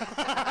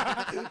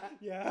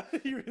 Yeah,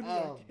 you're in the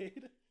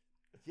arcade.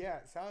 Yeah,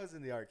 so I was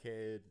in the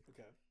arcade,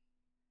 Okay.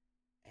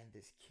 and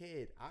this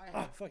kid,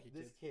 Fuck you,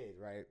 this kid,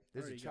 right?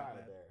 There's a Already got child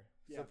mad. there,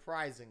 Yeah.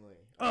 surprisingly.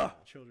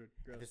 Children.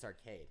 At Gross. this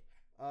arcade.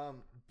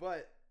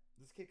 But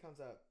this kid comes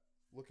up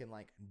looking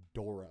like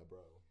Dora, bro.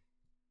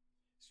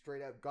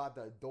 Straight up got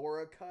the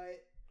Dora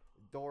cut,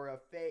 Dora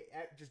face,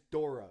 just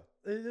Dora.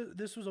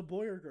 This was a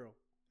boy or girl?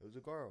 It was a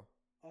girl.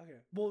 Okay.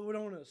 Well, we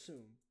don't want to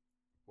assume.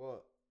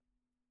 Well,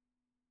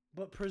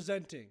 But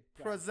presenting.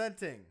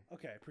 presenting.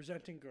 Okay,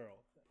 presenting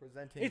girl.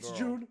 Presenting It's girl.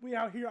 June. We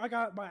out here. I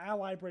got my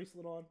ally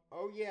bracelet on.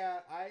 Oh yeah,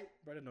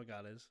 But I didn't know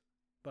God is.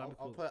 But I'm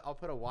cool. I'll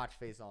put a watch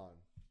face on.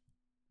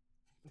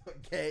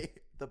 Okay,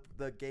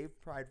 the gay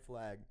pride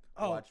flag.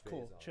 Watch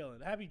cool. face on.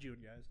 Chilling. Happy June,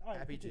 guys. All right,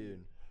 Happy continue.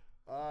 June.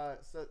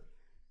 So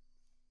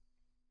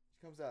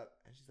she comes up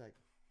and she's like,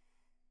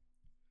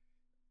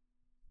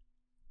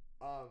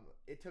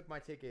 it took my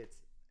tickets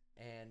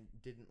and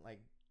didn't like.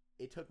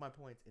 It took my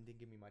points and didn't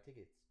give me my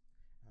tickets.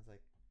 I was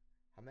like,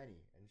 how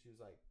many? And she was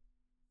like,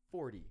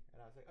 40.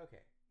 And I was like,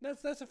 okay,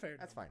 That's a fair.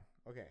 that's number.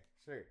 fine. Okay,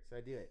 sure. So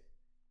I do it.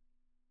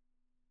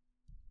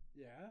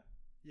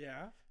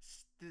 Yeah.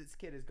 This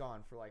kid is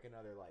gone for like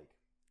another like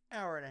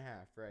hour and a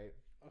half, right?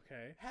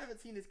 Okay. Haven't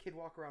seen this kid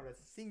walk around with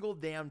a single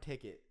damn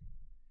ticket.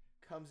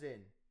 Comes in.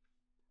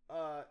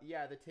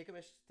 Yeah, the ticket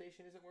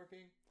station isn't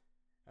working.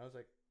 I was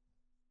like,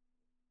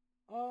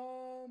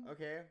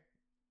 okay.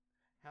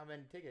 How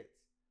many tickets?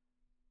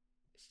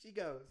 She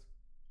goes,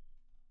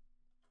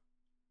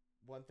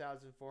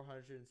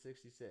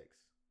 1,466.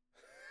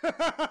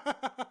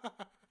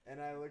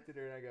 And I looked at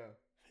her and I go,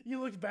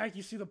 You look back,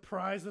 you see the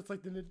prize that's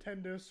like the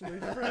Nintendo Switch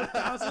for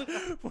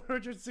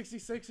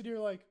 1,466, and you're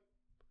like,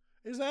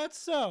 is that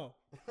so?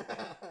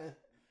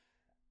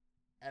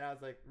 and I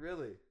was like,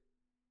 really?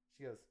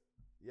 She goes,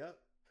 yep.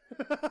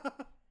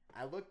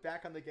 I looked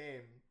back on the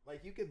game.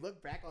 Like, you could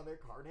look back on their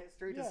card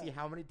history to see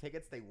how many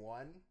tickets they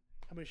won.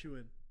 How much you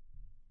win?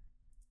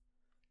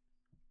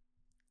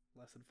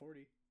 Less than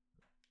 40.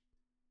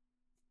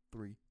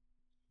 3.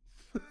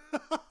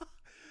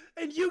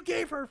 And you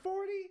gave her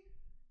 40?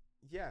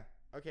 Yeah.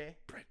 Okay.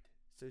 Brent.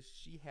 So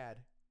she had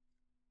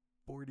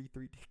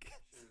 43 tickets.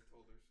 Should have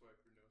told her swipe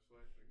or no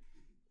swiping.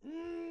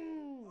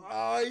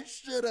 I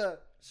shoulda.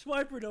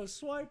 Swipe or no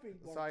swiping.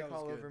 So I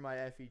call over my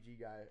FEG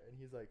guy, and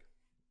he's like,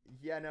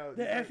 "Yeah, no."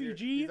 The FEG?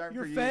 these aren't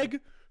Your for you." feg?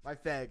 My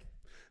feg.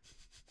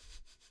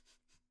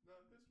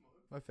 Not this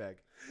month. My feg.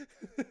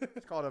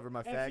 It's called over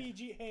my fag.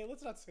 FEG. Hey,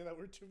 let's not say that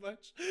word too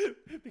much.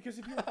 Because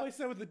if you replace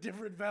that with a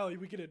different value,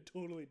 we get a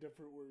totally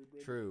different word.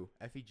 Right? True.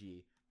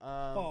 FEG.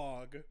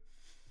 Fog.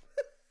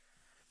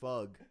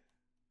 Fug.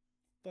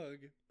 Fug.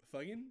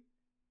 Fuggin?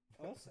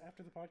 Us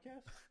after the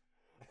podcast?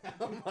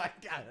 Oh my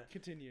god.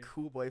 Continue.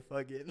 Cool boy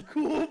fugging.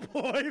 Cool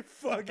boy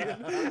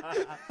fuggin.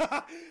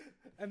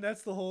 And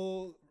that's the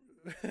whole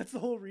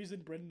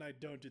reason Brendan and I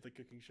don't do the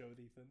cooking show with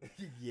Ethan.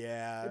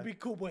 Yeah. It'd be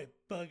cool boy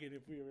fugging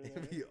if we were there.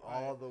 It'd be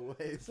all the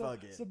way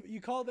fugging. So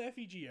you called the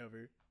FEG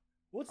over.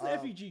 What's the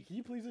FEG? Can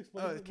you please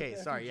explain? Oh, what okay,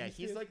 the sorry. FEG Yeah,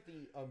 he's stands- like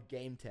the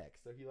game tech,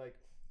 so he like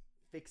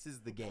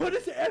fixes the game. What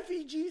does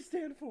FEG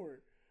stand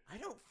for? I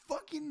don't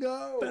fucking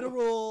know.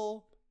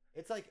 Federal.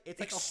 It's like a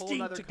whole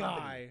nother Extinct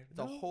company. guy. It's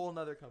No. a whole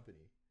nother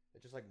company.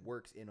 It just like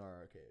works in our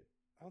arcade.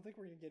 I don't think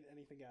we're gonna get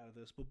anything out of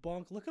this, but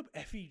Bonk, look up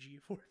FEG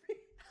for me.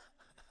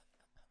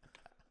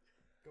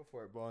 Go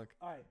for it, Bonk.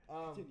 All right,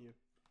 continue.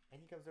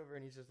 And he comes over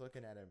and he's just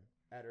looking at her,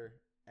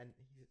 and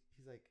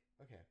he's like,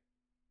 "Okay,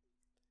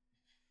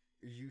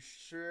 are you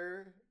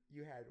sure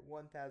you had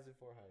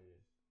 1,400?"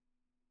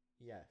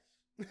 Yes.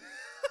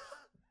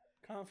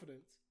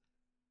 Confidence.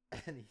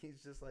 And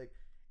he's just like,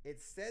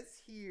 "It says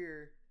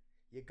here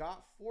you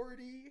got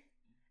 40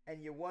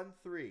 and you won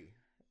 3."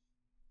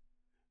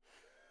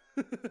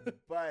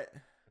 But,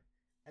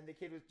 and the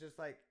kid was just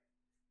like,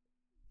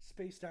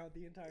 Spaced out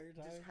the entire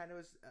time. just kind of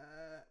was,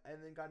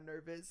 and then got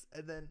nervous,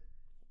 and then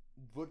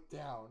looked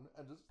down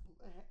and just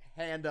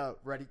hand up,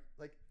 ready,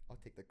 like, I'll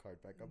take the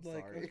card back. I'm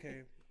like, sorry.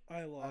 okay,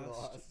 I lost.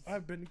 lost.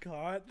 I've been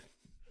caught.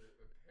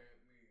 Apparently,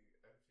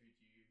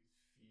 FGG's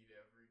feed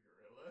every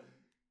gorilla.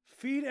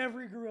 Feed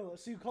every gorilla.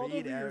 So you called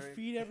Feed over your every-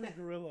 feed every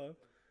gorilla.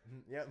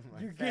 Yep.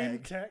 My Your game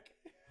fag. tech.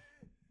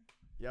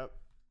 Yep.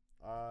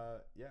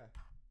 Yeah.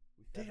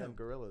 We fed them Damn.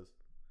 gorillas.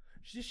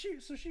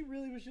 So she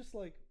really was just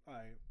like,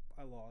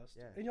 I lost.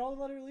 Yeah. And y'all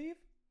let her leave?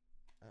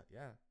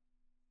 Yeah.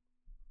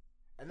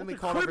 And then That's we a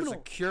called over criminal. I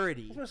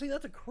security. was gonna say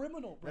that's a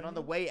criminal. Then on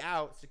the way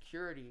out,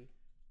 security,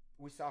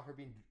 we saw her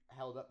being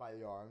held up by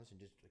the arms and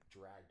just like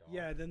dragged off.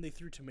 Yeah, then they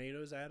threw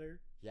tomatoes at her.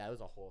 Yeah, it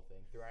was a whole thing.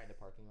 Threw her out in the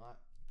parking lot.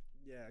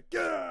 Yeah.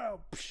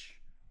 Go! Psh!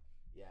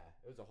 Yeah,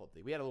 it was a whole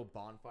thing. We had a little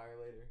bonfire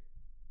later.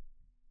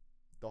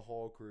 The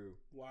whole crew.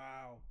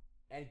 Wow.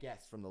 and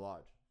guests from the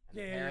lodge. And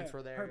Yeah, the yeah, parents yeah.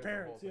 were there. Her the whole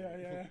parents, yeah,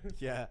 thing. yeah.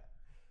 Yeah.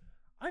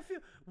 I feel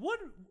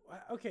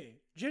okay,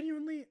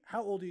 genuinely,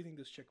 how old do you think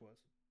this chick was?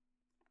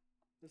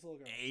 This little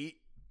girl. 8.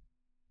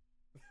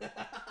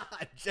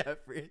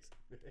 Jeffries.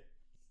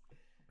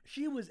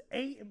 She was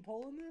 8 and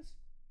pulling this?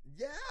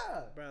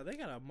 Yeah. Bro, they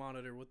gotta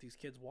monitor what these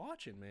kids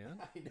watching, man.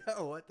 I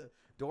know. What the?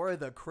 Dora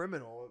the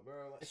criminal,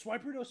 bro. Like,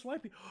 Swiper, no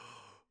swipey.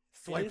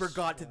 Swiper This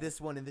got to one.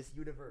 this one in this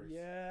universe.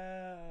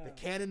 Yeah. The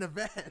canon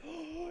event.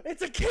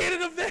 It's a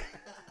canon event!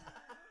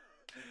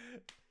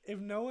 If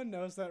no one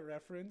knows that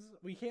reference,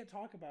 we can't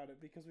talk about it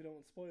because we don't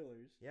want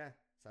spoilers. Yeah.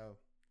 So,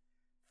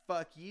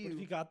 fuck But you. if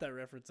you got that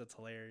reference, that's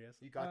hilarious.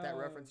 You got that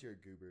reference, you're a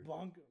goober.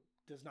 Bonk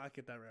does not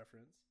get that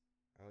reference.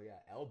 Oh yeah,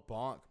 El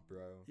Bonk,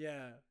 bro.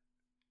 Yeah.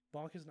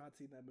 Bonk has not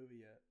seen that movie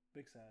yet.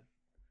 Big sad.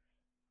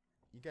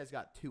 You guys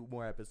got 2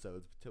 more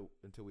episodes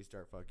until we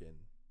start fucking.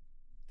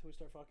 Till we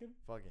start fucking?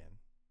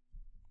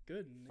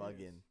 Good.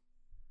 Fucking.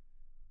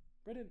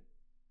 Brendan,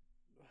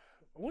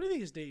 one of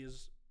these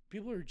days,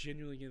 people are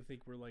genuinely going to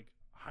think we're like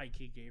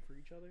high-key gay for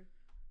each other.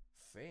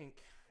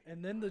 Think.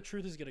 And then the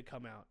truth is going to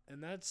come out.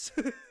 And that's...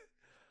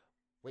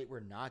 Wait, we're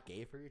not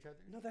gay for each other?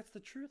 No, that's the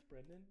truth,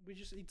 Brendan.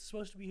 It's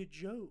supposed to be a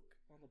joke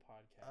on the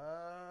podcast.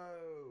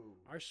 Oh.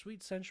 Our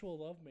sweet sensual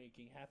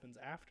lovemaking happens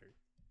after.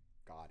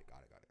 Got it.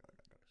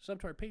 Sub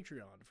to our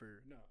Patreon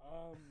for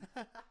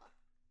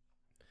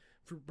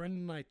for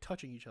Brendan and I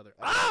touching each other.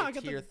 I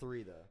got tier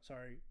 3 though.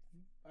 Sorry,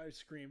 I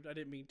screamed. I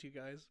didn't mean to,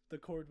 guys. The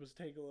cord was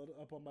tangled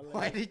up on my leg.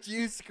 Why did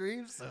you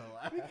scream so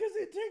loud? Because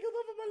it tangled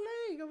up on my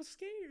leg. I was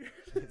scared.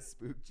 It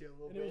spooked you a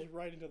little And bit. it was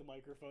right into the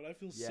microphone. I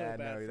feel so Yeah,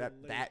 bad. no, for that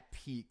Lane. that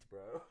peaked,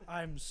 bro.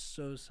 I'm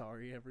so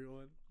sorry,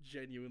 everyone.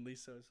 Genuinely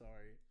so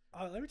sorry.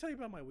 Let me tell you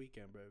about my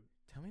weekend, bro.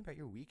 Tell me about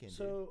your weekend. Dude.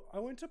 So I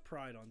went to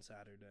Pride on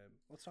Saturday.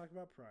 Let's talk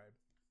about Pride.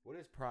 What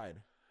is Pride?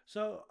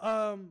 So,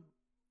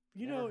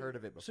 you Never know, heard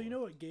of it before. So you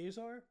know what gays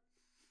are?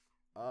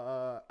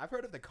 I've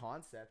heard of the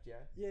concept. Yeah.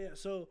 Yeah.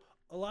 So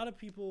a lot of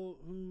people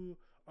who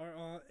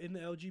are in the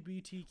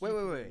LGBTQ Wait.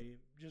 community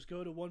just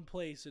go to one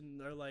place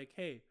and are like,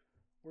 "Hey,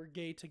 we're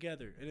gay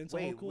together," and it's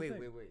a whole cool thing.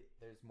 Wait.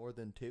 There's more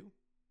than 2?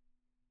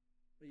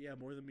 Yeah,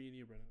 more than me and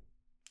you,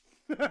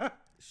 Brennan.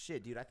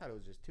 Shit, dude, I thought it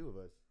was just 2 of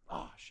us.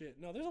 Oh shit!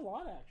 No, there's a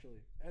lot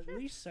actually. At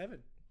least 7.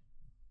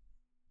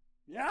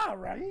 Yeah,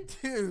 right.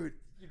 Dude,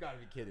 you gotta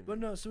be kidding me. But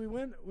no, so we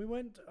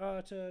went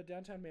to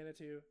downtown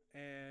Manitou,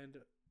 and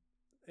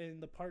in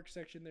the park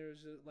section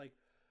there's like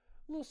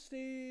a little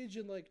stage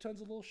and like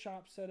tons of little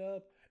shops set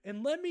up.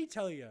 And let me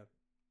tell you,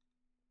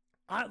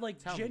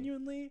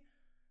 genuinely,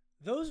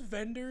 those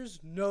vendors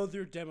know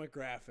their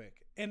demographic,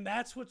 and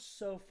that's what's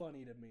so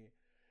funny to me.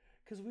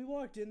 Because we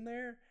walked in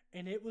there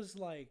and it was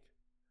like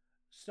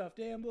stuffed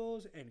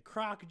animals and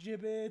croc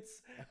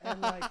gibbets and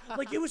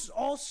like it was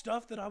all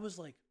stuff that I was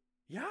like,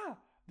 yeah,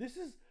 this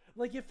is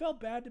like, it felt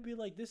bad to be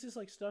like, this is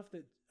like stuff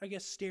that I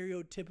guess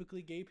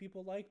stereotypically gay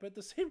people like, but at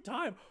the same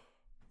time,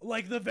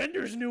 like the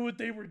vendors knew what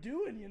they were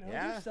doing, you know.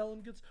 Yeah. They're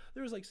selling goods.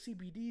 There was like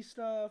CBD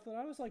stuff, and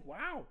I was like,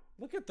 wow,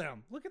 look at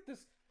them, look at this.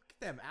 Look at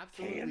them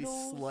absolutely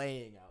Candles.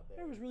 slaying out there.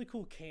 There was really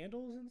cool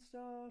candles and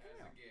stuff.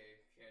 As a gay,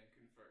 can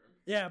confirm.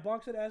 Yeah,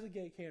 Bonk said as a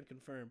gay can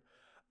confirm.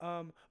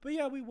 But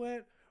yeah, we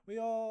went.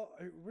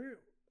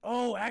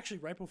 Actually,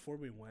 right before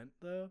we went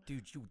though.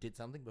 Dude, you did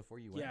something before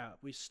you went? Yeah,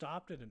 we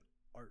stopped at an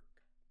ARC,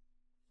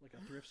 like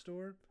a thrift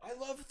store. I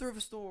love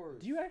thrift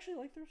stores. Do you actually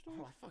like thrift stores?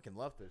 Oh, I fucking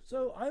love thrift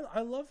stores. So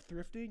I love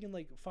thrifting and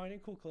like finding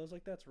cool clothes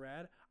like that's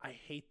rad. I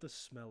hate the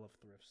smell of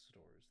thrift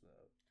stores though.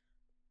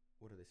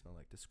 What do they smell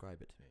like?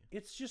 Describe it to me.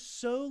 It's just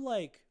so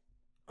like,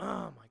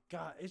 oh my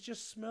god, it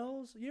just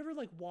smells. You ever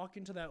like walk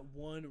into that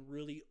one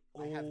really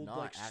I have old not,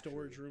 like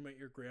storage actually. room at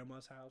your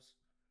grandma's house?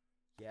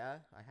 Yeah,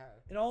 I have.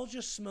 It all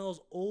just smells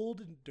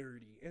old and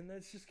dirty, and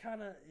that's just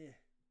kind of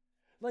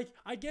like,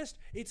 I guess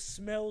it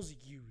smells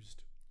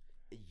used.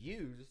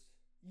 Used?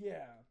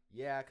 Yeah,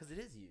 Yeah, because it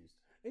is used.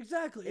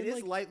 exactly. It And, is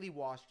like, lightly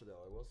washed, though.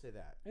 I will say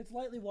that. it's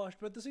lightly washed,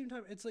 but at the same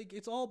time, it's like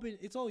it's all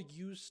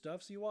used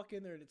stuff. So you walk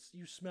in there and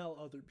you smell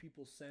other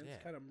people's scents Yeah.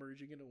 kind of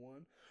merging into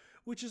one,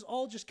 which is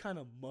all just kind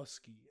of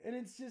musky, and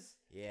it's just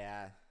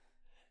Yeah.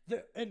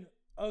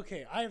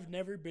 Okay, I have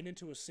never been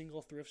into a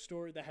single thrift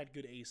store that had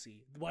good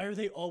AC. Why are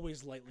they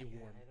always lightly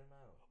warm? I don't know.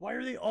 Why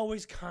are they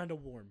always kind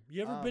of warm?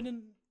 You ever been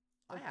in?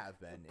 I have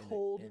been in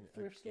cold in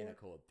thrift store? In a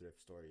cold thrift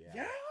store, yeah.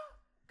 Yeah.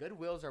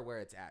 Goodwills are where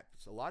it's at.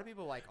 So a lot of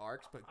people like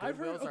Arcs, but I've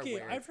heard. Goodwills are Okay,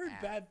 where I've it's heard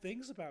at. bad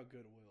things about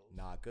Goodwills.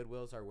 Nah,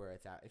 Goodwills are where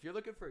it's at. If you're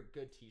looking for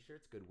good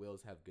T-shirts,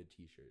 Goodwills have good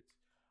T-shirts.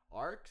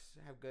 Arcs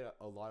have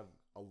a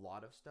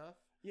lot of stuff.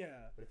 Yeah.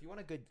 But if you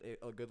want a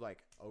good like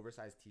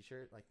oversized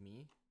T-shirt like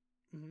me,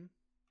 Mm-hmm.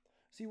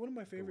 See, one of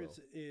my favorites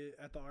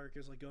at the ARC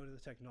is like going to the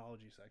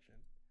technology section,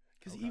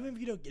 because Okay. even if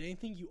you don't get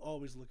anything, you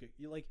always look at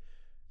you like.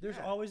 There's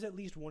Yeah. always at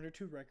least 1 or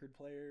 2 record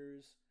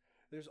players.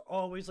 There's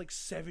always like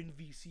 7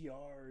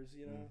 VCRs.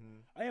 You know.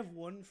 Mhm. I have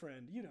one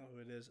friend. You know who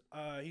it is.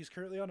 He's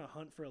currently on a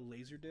hunt for a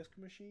Laserdisc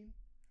machine.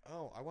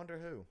 Oh, I wonder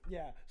who.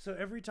 Yeah. So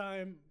every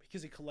time,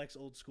 because he collects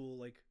old school,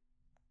 like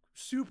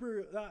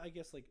super, I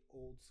guess like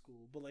old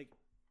school, but like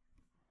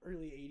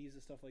early 80s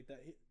and stuff like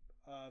that.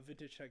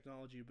 vintage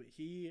technology, but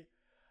he's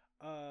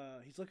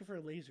looking for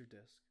a laser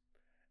disc.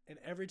 And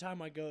every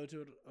time I go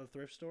to a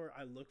thrift store,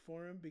 I look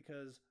for him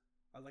because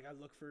I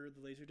look for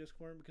the laser disc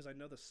for him because I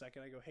know the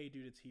second I go, hey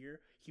dude, it's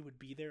here, he would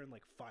be there in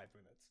like 5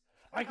 minutes.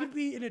 I could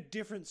be in a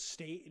different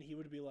state and he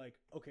would be like,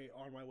 okay,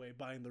 on my way,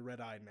 buying the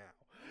red eye now.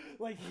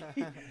 Like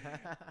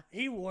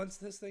he wants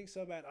this thing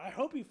so bad. I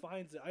hope he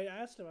finds it. I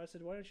asked him, I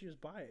said, why don't you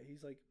just buy it?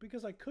 He's like,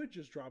 because I could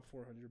just drop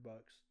 $400,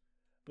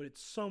 but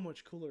it's so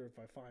much cooler if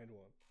I find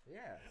one.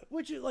 Yeah.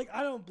 Which like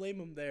I don't blame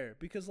him there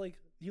because like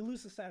you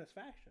lose the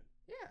satisfaction.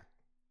 Yeah.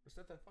 There's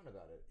something fun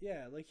about it.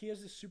 Yeah, like he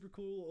has this super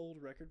cool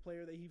old record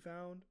player that he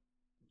found.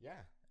 Yeah,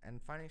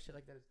 and finding shit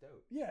like that is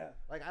dope. Yeah,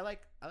 like I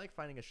like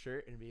finding a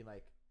shirt and being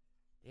like,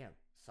 damn,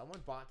 someone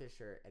bought this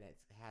shirt and it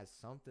has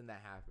something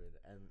that happened,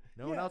 and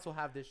no one else will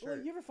have this shirt.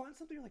 Like, you ever find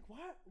something you're like,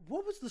 what?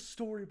 What was the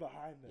story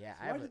behind this? Yeah,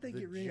 why did they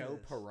get rid of Joe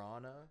this?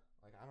 Piranha?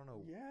 Like I don't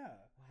know. Yeah,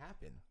 what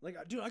happened? Like,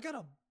 dude, I got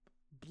a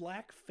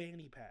black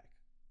fanny pack.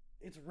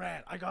 It's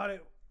rad. I got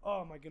it.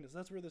 Oh my goodness,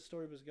 that's where the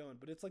story was going.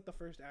 But it's like the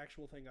first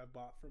actual thing I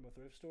bought from a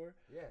thrift store.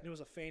 Yeah. And it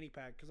was a fanny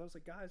pack because I was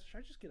like, guys, should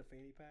I just get a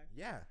fanny pack?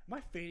 Yeah. My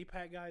fanny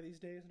pack guy these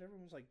days, and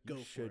everyone's like, go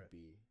you for should it.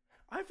 be.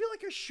 I feel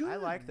like I should. I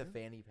like the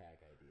fanny pack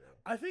idea.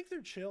 I think they're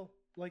chill.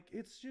 Like,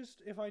 it's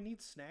just if I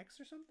need snacks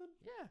or something.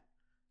 Yeah.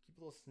 Keep a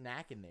little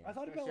snack in there. I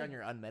thought about on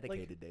your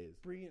unmedicated days.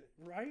 Bring it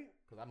right.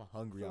 Because I'm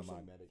hungry on my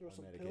throw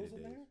some unmedicated pills days.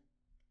 in there.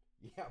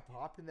 Yeah,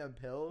 popping them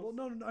pills.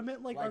 Well, no, I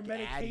meant like our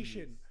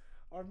medication. Addies.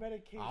 Our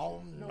medication.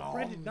 Oh no,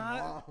 Brendan,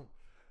 not. No.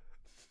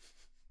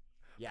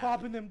 Yeah.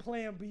 Popping them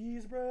Plan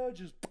Bs, bro.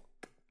 Just.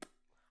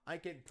 I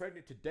get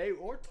pregnant today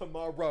or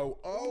tomorrow.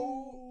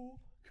 Oh.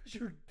 Because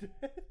you're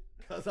dead.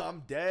 Because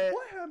I'm dead.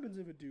 What happens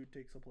if a dude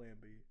takes a Plan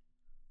B?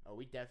 Oh,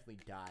 we definitely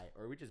die.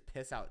 Or we just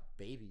piss out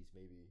babies,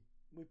 maybe.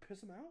 We piss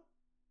them out?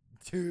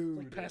 Dude.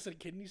 Like pass a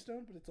kidney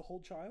stone, but it's a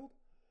whole child?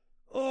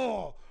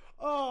 Oh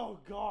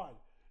God.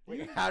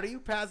 Wait, how do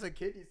you pass a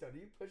kidney stone? Do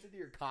you push it to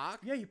your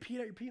cock? Yeah, you pee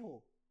out your pee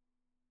hole.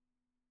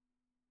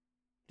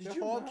 Did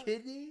your whole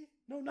kidney?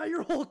 No, not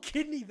your whole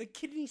kidney. The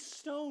kidney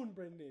stone,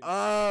 Brendan.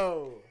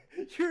 Oh.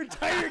 Your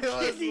entire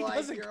kidney like,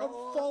 doesn't come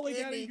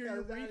falling out of your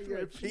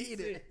urethra.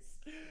 Penis.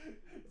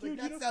 Dude,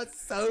 like, that sounds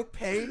so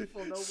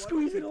painful. No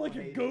squeeze it like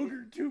a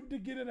Go-Gurt tube to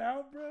get it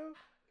out, bro.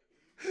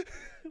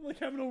 Like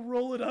having to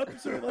roll it up.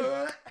 So like. Does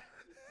that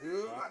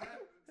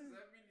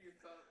mean you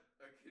thought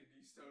a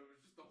kidney stone was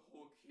just a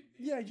whole kidney?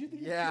 Yeah, you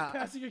think you're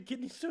passing a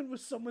kidney stone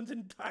with someone's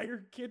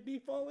entire kidney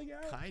falling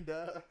out?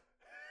 Kinda.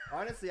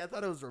 Honestly, I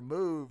thought it was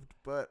removed,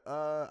 but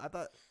I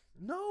thought...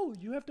 No,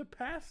 you have to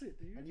pass it,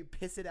 dude. And you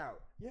piss it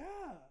out. Yeah.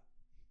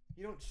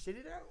 You don't shit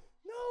it out?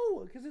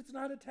 No, because it's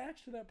not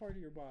attached to that part of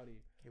your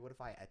body. Okay, what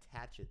if I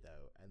attach it,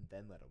 though, and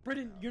then let them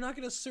Brendan, you're not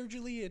going to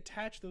surgically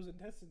attach those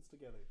intestines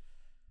together.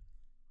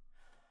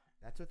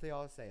 That's what they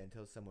all say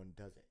until someone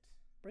does it.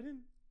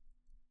 Brendan?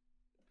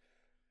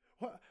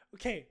 What?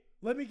 Okay,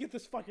 let me get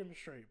this fucking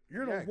straight.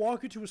 You're going to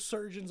walk into a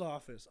surgeon's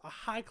office, a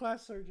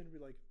high-class surgeon, and be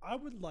like, I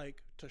would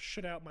like to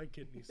shit out my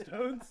kidney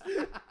stones.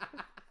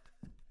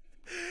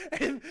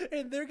 and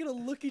they're going to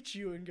look at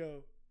you and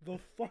go, the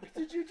fuck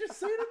did you just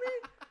say to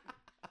me?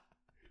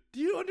 Do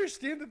you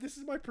understand that this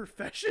is my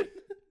profession?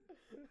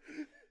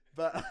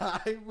 But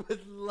I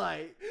would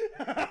like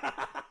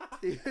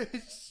to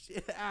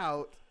shit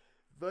out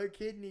the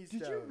kidney stone.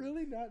 Did you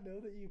really not know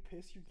that you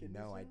piss your kidney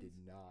stones? No, I did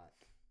not.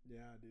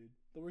 Yeah, dude.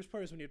 The worst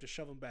part is when you have to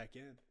shove them back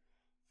in.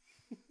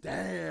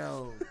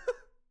 Damn.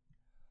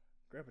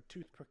 Grab a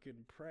toothpick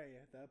and pray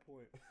at that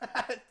point.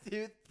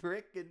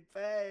 Toothpick and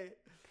pay.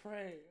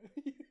 Pray.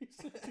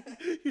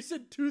 You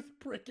said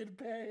toothpick and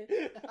pay.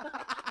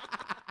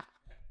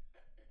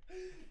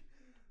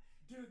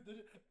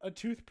 Dude, a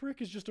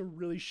toothpick is just a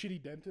really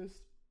shitty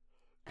dentist.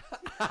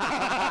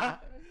 Fucking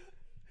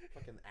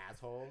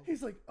asshole.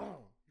 He's like, oh,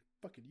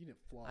 you didn't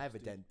floss. I have a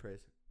dude. dent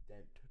press.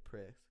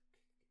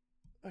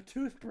 A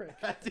toothpick.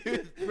 A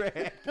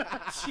toothpick.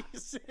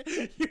 Jesus,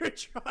 you're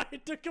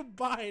trying to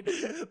combine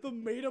the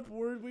made-up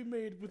word we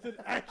made with an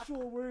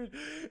actual word,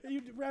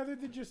 rather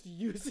than just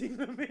using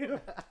the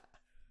made-up.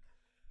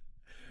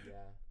 Yeah,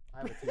 I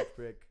have a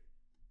toothpick.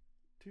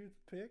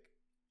 Toothpick?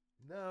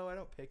 No, I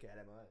don't pick at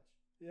it much.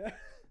 Yeah.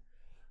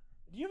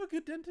 Do you have a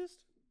good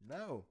dentist?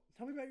 No.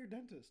 Tell me about your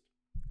dentist.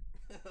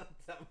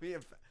 Tell me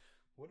about...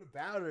 What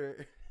about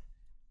her?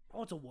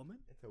 Oh, it's a woman?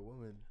 It's a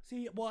woman.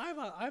 See, well,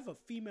 I have a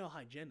female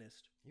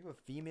hygienist. You have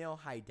a female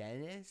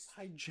hygienist?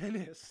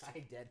 Hygienist.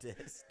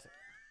 Hygienist.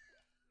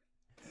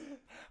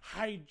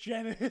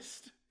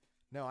 Hygienist.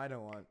 No, I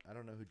don't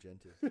know who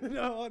Gent is.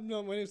 No,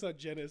 my name's not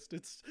Genist.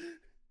 It's...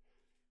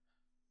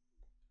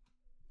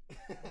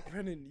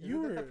 Brennan,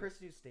 you were... the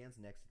person who stands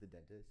next to the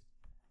dentist?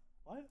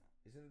 What?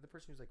 Isn't it the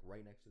person who's like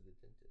right next to the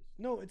dentist?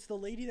 No, it's the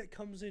lady that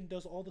comes in,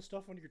 does all the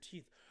stuff on your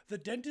teeth. The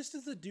dentist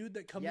is the dude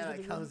that comes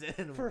into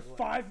the room for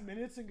 5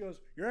 minutes and goes,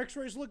 your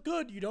x-rays look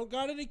good. You don't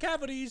got any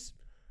cavities.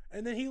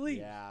 And then he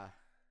leaves. Yeah.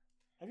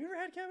 Have you ever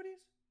had cavities?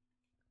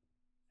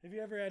 Have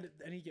you ever had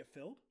any get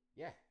filled?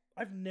 Yeah.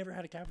 I've never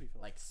had a cavity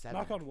filled. Like 7.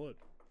 Knock on wood.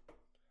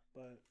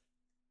 But,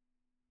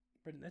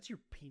 Brendan, that's your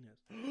penis.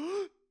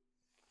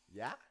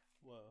 Yeah,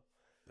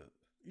 Whoa.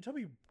 You tell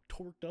me you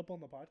torqued up on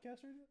the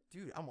podcast right now?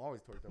 dude, I'm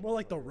always torqued up. More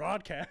like the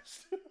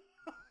Rodcast.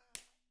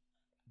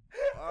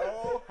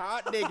 Oh,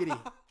 hot diggity.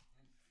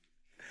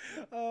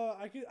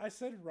 I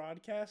said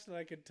Rodcast and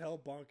I could tell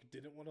Bonk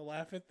didn't want to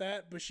laugh at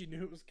that, but she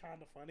knew it was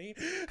kind of funny.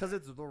 Because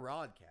it's the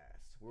Rodcast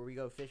where we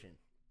go fishing.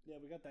 Yeah,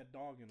 we got that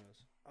dog in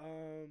us.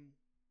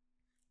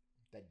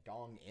 That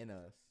dong in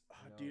us.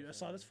 Dude, I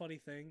saw this funny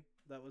thing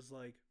that was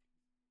like,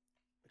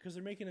 because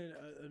they're making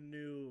a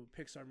new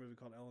Pixar movie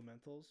called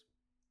Elementals.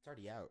 It's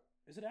already out.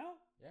 Is it out?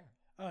 Yeah.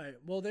 All right.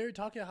 Well, they were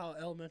talking how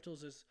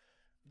Elementals is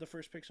the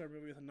first Pixar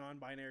movie with a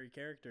non-binary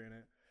character in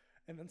it,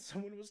 and then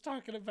someone was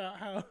talking about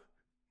how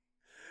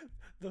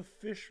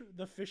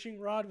the fishing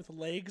rod with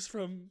legs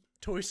from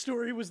Toy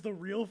Story was the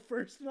real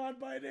first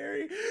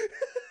non-binary.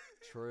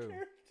 True.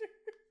 character.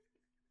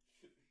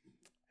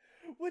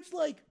 Which,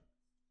 like,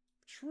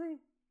 true.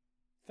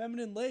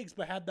 Feminine legs,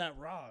 but had that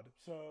rod.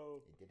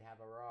 So It did have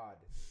a rod.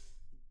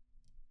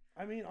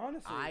 I mean,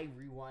 honestly, I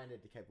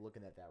rewinded to keep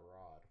looking at that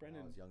rod when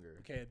Brendan, I was younger.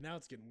 okay, now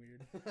it's getting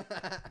weird.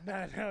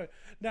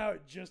 now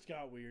it just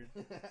got weird.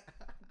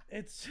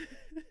 It's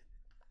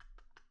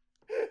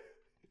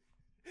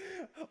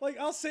like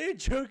I'll say a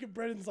joke and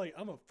Brendan's like,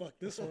 I'm gonna fuck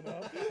this one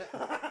up.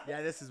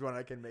 Yeah, this is one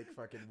I can make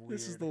fucking weird.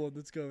 This is the one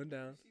that's going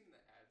down. Have you seen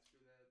the ads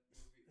for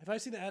that movie? Have I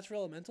seen the ads for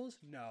Elementals?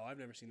 No, I've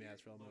never seen the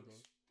ads for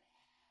Elementals.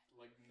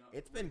 Like, not,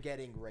 It's been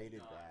getting rated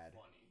not bad.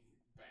 funny.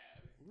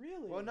 Bad.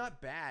 Really? Well,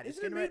 not bad.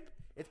 Isn't it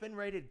It's been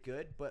rated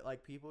good, but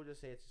like people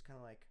just say it's just kind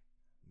of like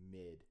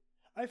mid.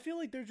 I feel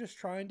like they're just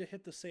trying to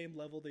hit the same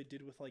level they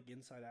did with like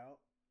Inside Out.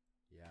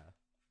 Yeah.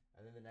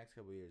 And then the next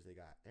couple of years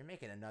they're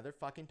making another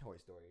fucking Toy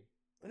Story.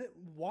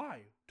 Why?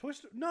 Toy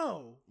Story?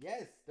 No.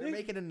 Yes, they're They-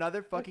 making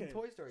another fucking okay.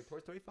 Toy Story. Toy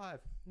Story 5.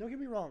 Don't get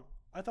me wrong.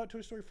 I thought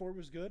Toy Story 4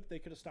 was good. They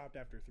could have stopped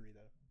after 3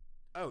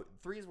 though. Oh,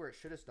 3 is where it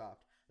should have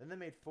stopped. Then they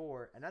made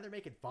 4, and now they're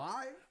making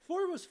 5?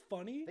 4 was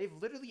funny. They've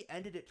literally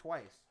ended it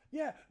twice.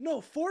 Yeah,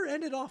 no, 4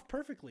 ended off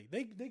perfectly.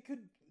 They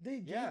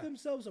gave Yeah.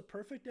 themselves a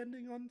perfect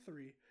ending on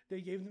 3.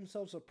 They gave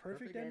themselves a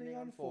perfect ending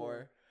on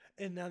 4.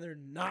 And now they're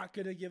not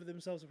gonna give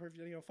themselves a perfect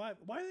ending on 5.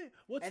 Why?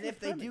 What's And the if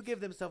premise? they do give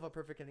themselves a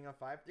perfect ending on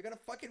 5, they're gonna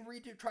fucking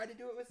try to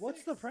do it with 6.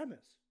 What's the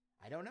premise?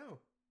 I don't know.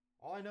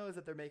 All I know is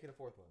that they're making a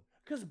 4th one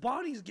Because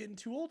Bonnie's getting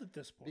too old at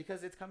this point.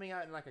 because it's coming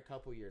out in like a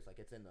couple years. Like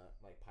it's in the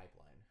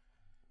pipeline.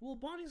 Well,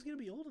 Bonnie's gonna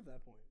be old at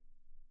that point.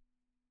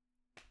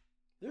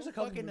 There's Who a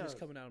couple fucking movies knows?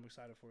 coming out I'm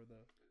excited for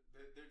though.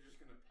 They're just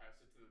gonna pass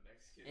it to the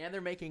next kid. And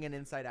they're making an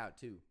Inside Out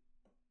too.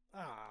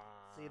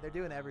 Ah. See, they're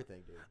doing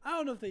everything, dude. I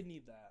don't know if they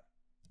need that.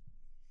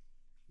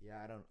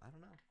 Yeah, I don't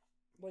know.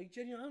 Like,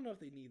 genuinely, I don't know if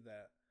they need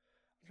that.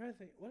 I'm trying to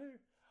think. What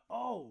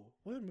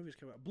other movies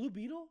come out? Blue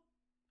Beetle?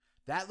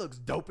 That looks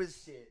dope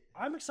as shit.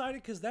 I'm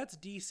excited because that's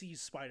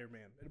DC's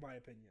Spider-Man, in my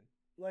opinion.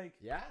 Like,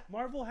 Yeah?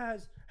 Marvel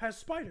has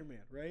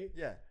Spider-Man, right?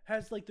 Yeah.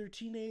 Has, like, their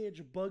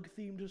teenage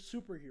bug-themed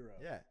superhero.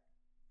 Yeah.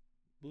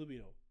 Blue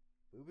Beetle.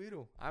 Blue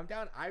Beetle. I'm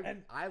down.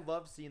 I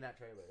love seeing that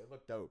trailer. It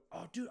looked dope.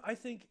 Oh, dude, I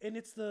think, and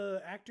it's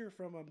the actor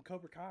from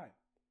Cobra Kai.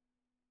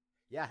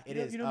 Yeah, it You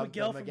know- is. You know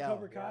Miguel from Miguel.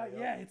 Cobra Kai?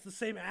 Yeah, it's the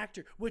same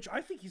actor, which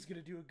I think he's going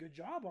to do a good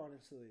job,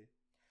 honestly.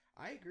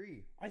 I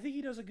agree. I think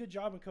he does a good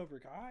job in Cobra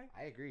Kai.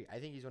 I agree. I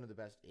think he's one of the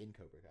best in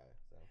Cobra Kai.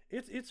 So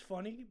It's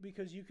funny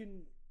because you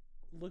can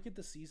look at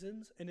the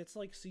seasons, and it's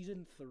like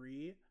season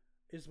 3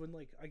 is when,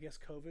 like, I guess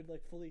COVID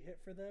like fully hit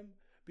for them,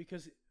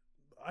 because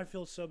I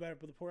feel so bad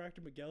for the poor actor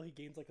Miguel. He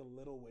gains like a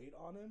little weight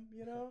on him,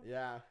 you know.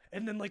 yeah,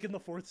 And then like in the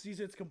 4th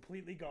season, it's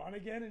completely gone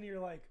again, and you're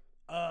like,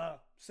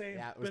 same.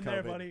 Yeah, it was Been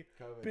there, COVID. buddy.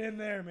 COVID. Been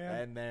there, man.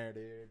 Been there,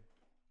 dude.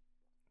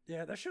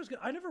 Yeah, that show's good.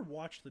 I never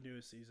watched the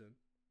newest season.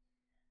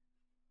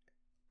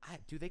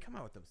 Do they come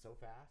out with them so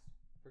fast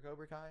for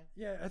Cobra Kai?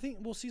 Yeah, I think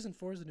season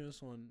 4 is the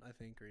newest one. I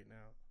think right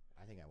now.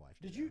 I think I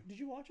watched Did it.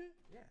 you watch it?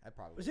 Yeah, I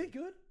probably. Was it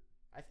good?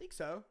 I think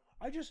so.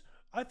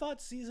 I thought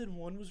season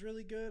 1 was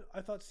really good.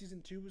 I thought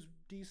season 2 was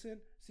decent.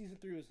 Season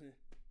 3 was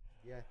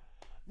Yeah,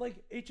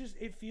 like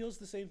it feels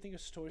the same thing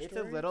as Toy Story. it's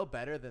a little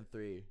better than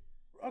 3.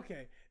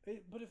 Okay,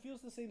 but it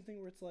feels the same thing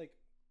where it's like,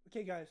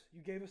 okay, guys,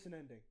 you gave us an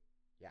ending.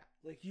 Yeah.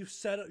 Like you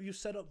set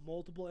up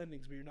multiple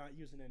endings, but you're not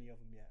using any of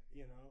them yet.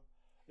 You know,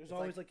 there's It's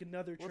always like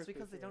another. Well, it's trick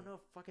because they throw. don't know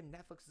if fucking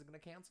Netflix is gonna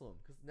cancel them.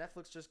 Because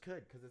Netflix just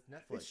could. Because it's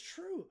Netflix. It's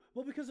true.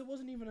 Well, because it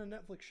wasn't even a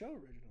Netflix show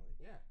originally.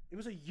 Yeah. It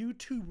was a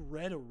YouTube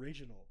Red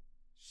original.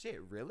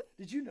 Shit, really?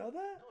 Did you know that?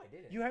 No, I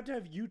didn't. You had to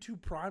have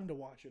YouTube Prime to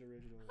watch it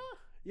originally. Huh.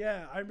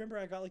 Yeah, I remember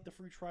I got like the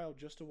free trial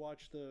just to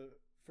watch the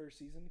first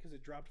season because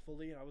it dropped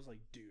fully, and I was like,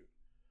 dude.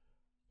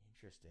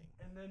 Interesting.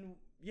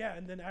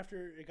 And then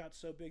after it got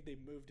so big, they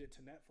moved it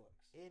to Netflix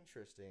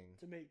Interesting.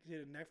 to make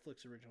it a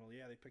Netflix original.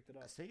 Yeah, they picked it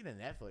up. Speaking of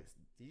Netflix,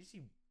 did you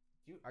see?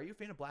 Are you a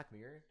fan of Black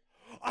Mirror?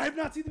 I have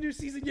not seen the new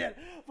season yet,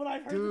 but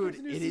I've heard Dude, there's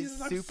a new it is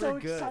season. I'm super so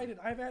good. excited.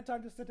 I haven't had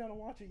time to sit down and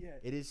watch it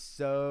yet. It is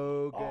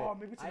so good. Oh,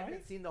 maybe I tonight?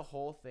 haven't seen the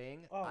whole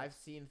thing. Oh. I've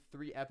seen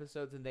 3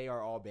 episodes and they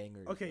are all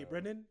bangers. Okay, bro.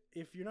 Brendan,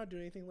 if you're not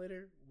doing anything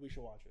later, we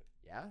should watch it.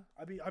 Yeah.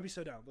 I'd be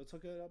so down. Let's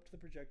hook it up to the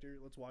projector.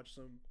 Let's watch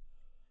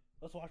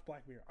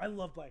Black Mirror. I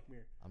love Black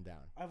Mirror. I'm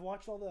down. I've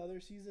watched all the other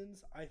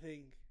seasons. I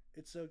think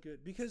it's so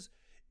good because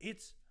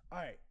It's all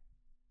right.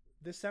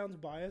 This sounds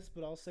biased,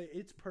 but I'll say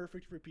it's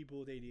perfect for people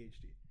with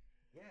ADHD.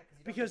 Yeah,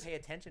 because you don't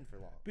pay attention for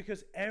long.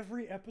 Because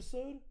every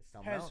episode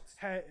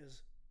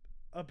has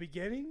a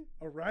beginning,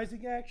 a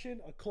rising action,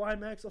 a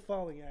climax, a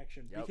falling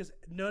action. Yep. Because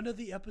none of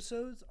the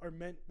episodes are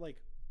meant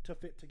like to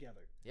fit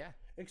together. Yeah.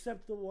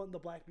 Except the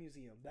Black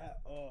Museum.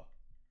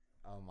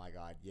 Oh my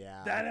god,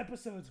 yeah. That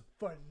episode's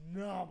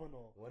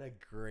phenomenal. What a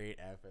great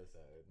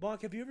episode.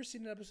 Bonk, have you ever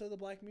seen an episode of The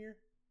Black Mirror?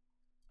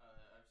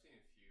 I've seen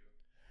a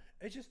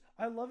few. It's just,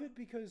 I love it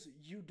because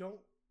you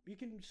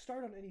can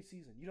start on any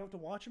season. You don't have to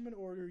watch them in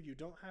order. You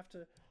don't have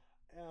to.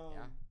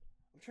 I'm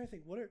trying to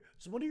think. What are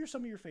some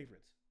of your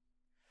favorites?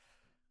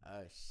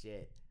 Oh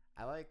shit,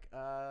 I like.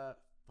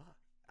 Fuck,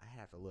 I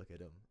have to look at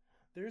them.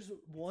 There's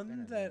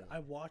one that I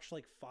watched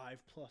like 5+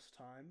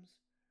 times.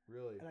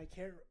 Really? And I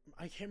can't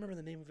remember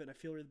the name of it. And I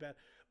feel really bad,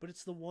 but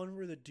it's the one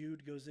where the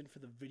dude goes in for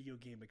the video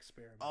game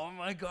experiment. Oh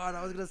my god,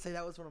 I was gonna say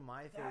that was one of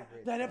my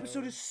favorites. That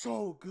episode is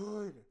so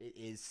good. It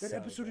is. That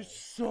episode is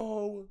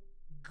so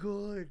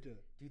good.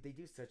 Dude, they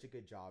do such a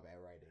good job at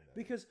writing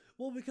those.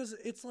 Because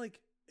it's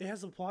like it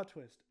has a plot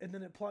twist, and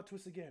then it plot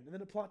twists again, and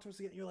then it plot twists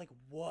again. You're like,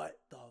 what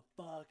the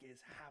fuck is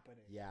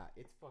happening? Yeah,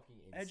 it's fucking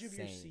insane. Edge of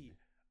your seat.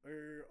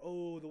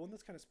 Or the one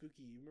that's kind of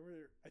spooky.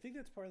 Remember? I think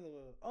that's part of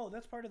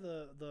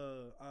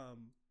the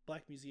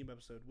Black Museum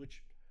episode,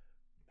 which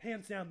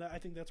hands down I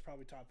think that's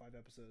probably top 5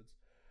 episodes.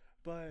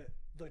 But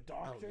the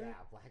doctor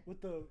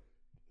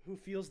who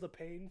feels the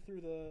pain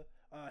through the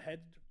head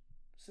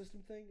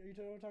system thing. Are you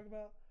know what I'm talking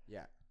about?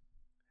 Yeah.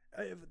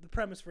 The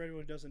premise for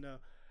anyone who doesn't know,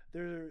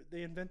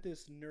 they invent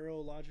this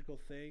neurological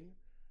thing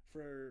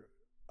for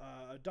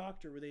a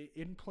doctor where they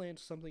implant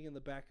something in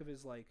the back of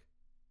his like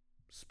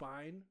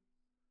spine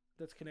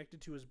that's connected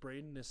to his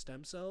brain and his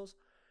stem cells,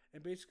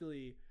 and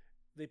basically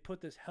they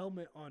put this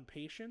helmet on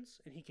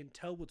patients and he can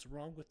tell what's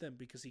wrong with them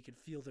because he can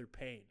feel their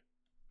pain.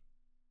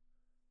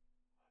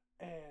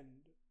 And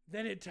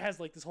then it has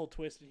like this whole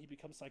twist and he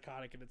becomes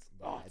psychotic, and it's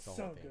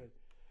so good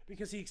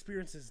because he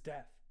experiences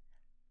death.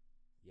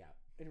 Yeah.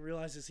 And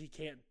realizes he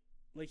can't,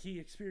 like, he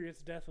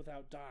experienced death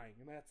without dying,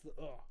 and that's the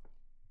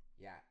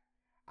Yeah.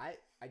 I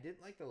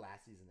didn't like the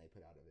last season they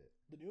put out of it.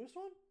 The newest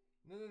one?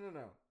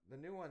 No. The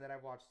new one that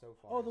I've watched so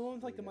far. Oh, the one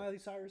with like the Miley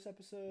Cyrus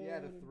episode. Yeah,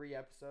 the 3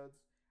 episodes.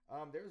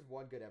 There was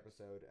one good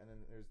episode, and then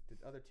there's the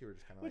other 2 are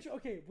just kind of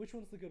which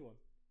one's the good one?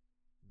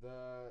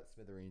 The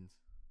Smithereens.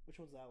 Which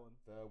one's that one?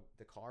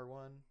 The car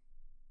one.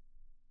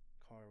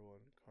 Car one.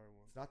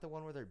 It's not the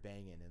one where they're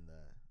banging in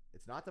the.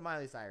 It's not the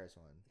Miley Cyrus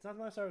one. It's not the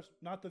Miley Cyrus.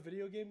 Not the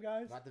video game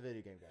guys. Not the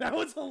video game guys. That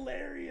one's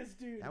hilarious,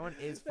 dude. That one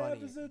is funny. That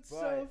episode's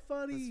so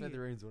funny. The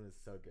Smithereens one is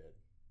so good.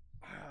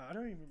 I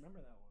don't even remember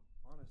that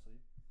one, honestly.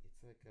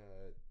 It's like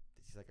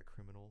he's like a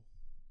criminal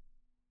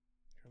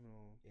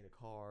in a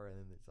car, and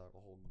then there's like a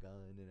whole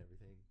gun and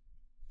everything.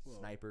 Whoa.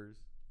 Snipers.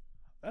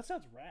 That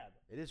sounds rad.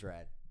 It is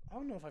rad. I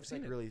don't know if I've seen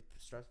it. It's it. Really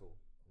stressful,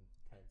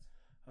 intense.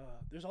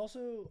 There's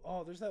also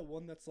there's that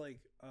one that's like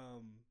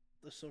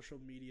the social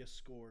media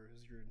score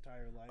is your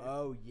entire life.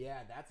 Oh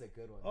yeah, that's a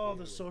good one. Oh,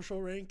 the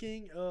social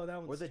ranking. Oh, that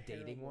one's or the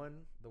terrible. Dating one,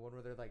 the one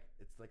where they're like,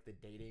 it's like the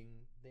dating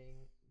thing.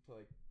 So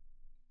like,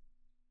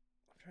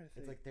 I'm trying to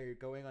think. It's like they're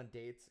going on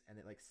dates, and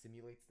it like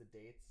simulates the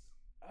dates.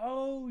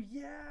 Oh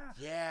yeah.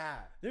 Yeah.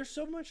 There's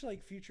so much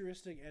like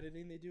futuristic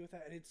editing they do with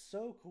that, and it's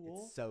so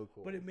cool. It's so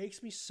cool. But it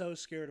makes me so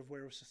scared of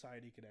where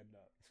society could end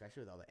up.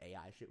 Especially with all the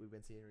AI shit we've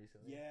been seeing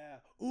recently.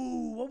 Yeah.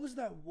 Ooh, what was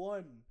that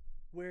one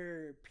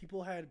where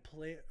people had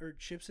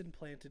chips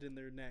implanted in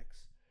their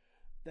necks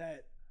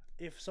that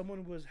if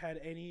someone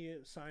had any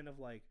sign of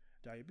like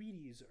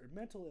diabetes or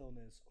mental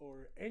illness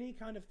or any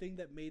kind of thing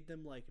that made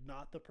them like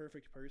not the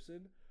perfect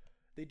person,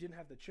 they didn't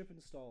have the chip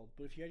installed.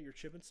 But if you had your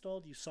chip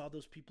installed, you saw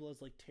those people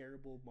as like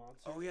terrible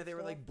monsters. Oh yeah, they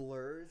were like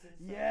blurs and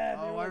stuff. Yeah.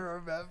 Oh, I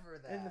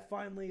remember that. And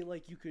finally,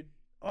 like you could.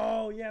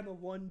 Oh yeah, and the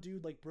one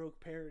dude like broke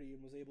parity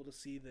and was able to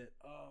see that.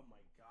 Oh my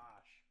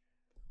gosh.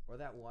 Or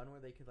that one where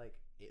they could like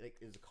it like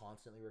is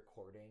constantly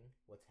recording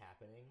what's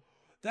happening.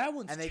 That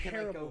one's terrible. And they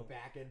terrible. can like, go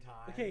back in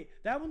time. Okay,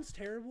 that one's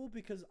terrible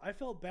because I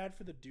felt bad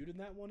for the dude in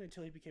that one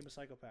until he became a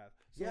psychopath.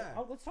 So yeah.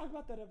 Let's talk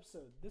about that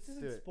episode. This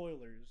isn't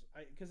spoilers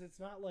because it's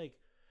not like.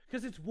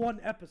 Because it's one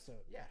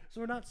episode. Yeah.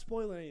 So we're not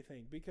spoiling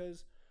anything.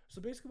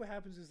 So basically what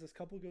happens is this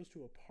couple goes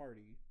to a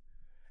party.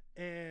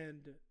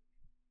 And,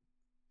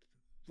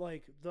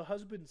 like, the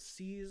husband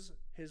sees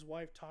his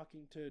wife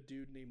talking to a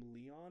dude named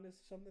Leon or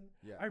something.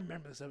 Yeah. I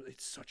remember this episode.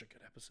 It's such a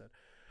good episode.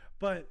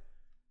 But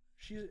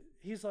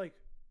he's like,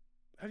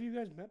 have you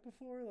guys met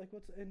before? Like,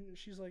 and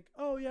she's like,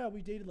 oh, yeah,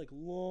 we dated, like,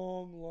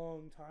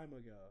 long time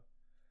ago.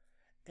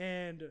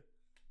 And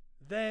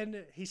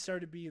then he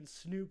started being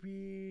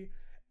Snoopy.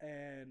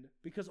 And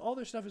because all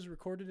their stuff is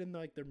recorded in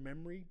like their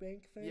memory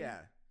bank thing,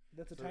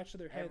 that's attached to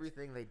their heads.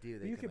 Everything they do,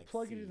 you can like,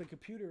 plug it into the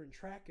computer and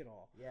track it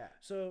all. Yeah.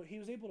 So he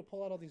was able to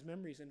pull out all these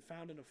memories and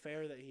found an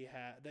affair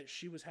that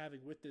she was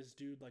having with this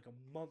dude like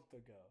a month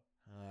ago.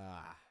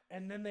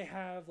 And then they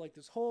have like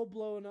this whole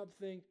blowing up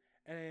thing,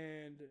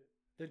 and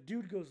the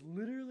dude goes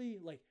literally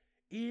like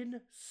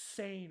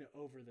insane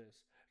over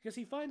this because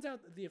he finds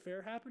out that the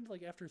affair happened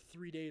like after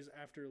 3 days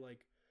after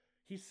like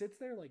he sits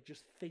there like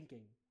just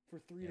thinking for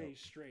 3 days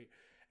straight,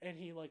 and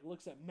he like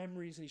looks at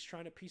memories and he's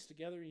trying to piece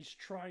together. And he's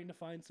trying to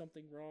find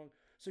something wrong,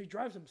 so he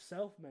drives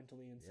himself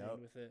mentally insane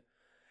with it,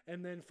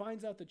 and then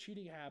finds out the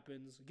cheating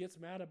happens, gets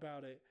mad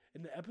about it,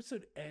 and the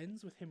episode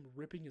ends with him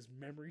ripping his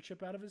memory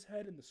chip out of his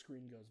head and the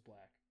screen goes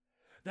black.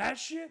 That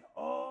shit,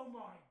 oh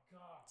my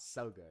god,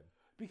 So good.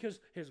 because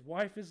his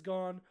wife is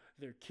gone,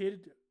 their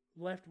kid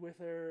left with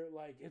her,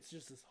 like it's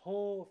just this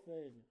whole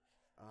thing.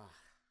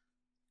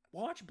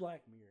 Watch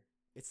Black Mirror.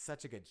 It's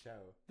such a good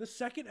show. The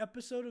second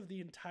episode of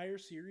the entire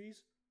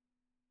series,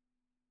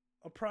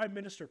 a prime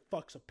minister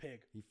fucks a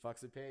pig. He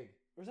fucks a pig.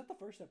 Or is that the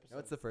first episode? No,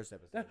 it's the first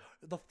episode.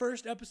 The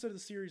first episode of the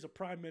series, a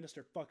prime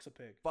minister fucks a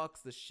pig.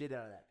 Fucks the shit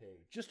out of that pig.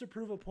 Just to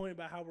prove a point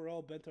about how we're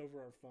all bent over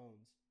our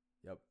phones.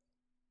 Yep.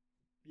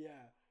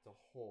 Yeah. It's a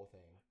whole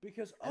thing.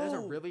 Because, and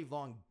there's a really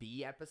long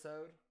bee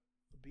episode.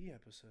 A bee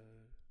episode?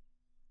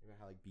 About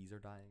how like bees are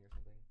dying or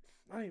something.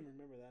 I don't even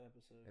remember that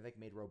episode. They like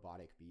made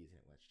robotic bees and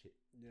it went shit.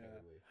 Yeah.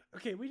 Terribly.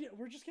 Okay,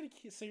 we're just gonna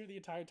sit here the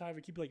entire time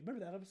and keep like,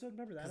 remember that episode?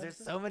 Remember that? There's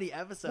episode? so many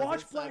episodes.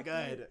 Watch it's Black so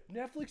good.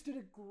 Mirror. Netflix did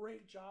a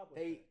great job with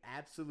it. They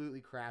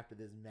absolutely crafted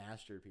this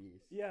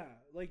masterpiece. Yeah,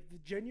 like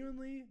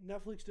genuinely,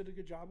 Netflix did a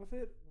good job with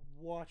it.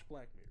 Watch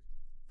Black Mirror.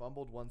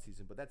 Fumbled one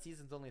season, but that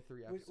season's only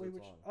 3 episodes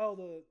long.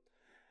 Oh,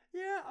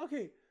 yeah,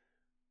 okay.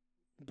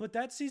 But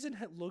that season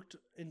had looked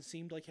and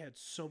seemed like it had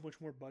so much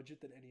more budget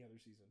than any other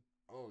season.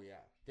 Oh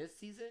yeah, this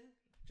season,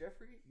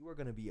 Jeffrey, you are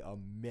gonna be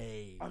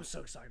amazed. I'm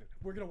so excited.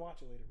 We're gonna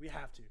watch it later. We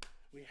have to.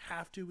 We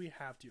have to. We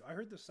have to. I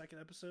heard the second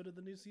episode of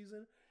the new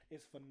season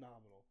is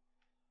phenomenal.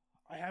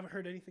 I haven't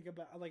heard anything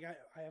about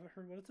I haven't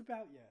heard what it's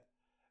about yet.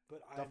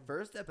 But the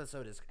first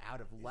episode is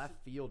out of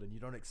left field, and you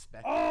don't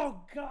expect.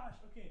 Oh gosh.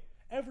 Okay,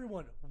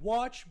 everyone,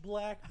 watch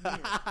Black Mirror.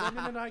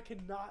 Brendan and I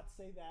cannot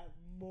say that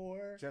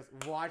more. Just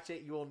watch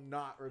it; you will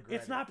not regret.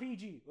 It's not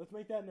PG. Let's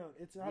make that known.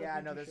 It's not. Yeah,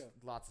 a PG no, there's show.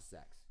 lots of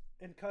sex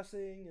And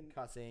cussing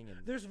and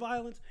there's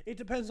violence. It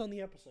depends on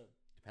the episode.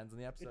 Depends on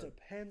the episode. It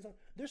depends on.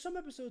 There's some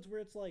episodes where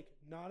it's like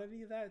not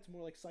any of that. It's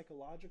more like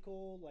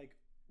psychological, like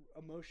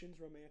emotions,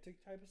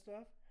 romantic type of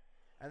stuff.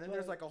 And then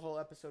there's like a whole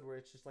episode where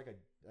it's just like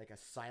a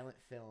silent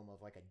film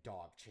of like a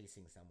dog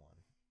chasing someone,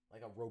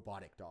 like a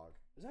robotic dog.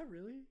 Is that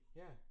really?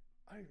 Yeah.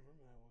 I don't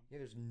remember that one. Yeah,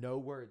 there's no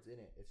words in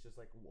it. It's just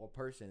like a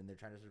person and they're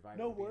trying to survive.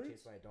 No being words?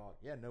 chased by a dog.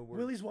 Yeah, no words.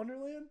 Willy's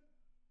Wonderland.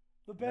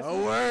 The best.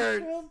 No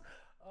words. Film?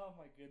 Oh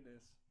my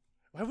goodness.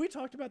 Have we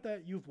talked about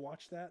that? You've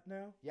watched that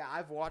now? Yeah,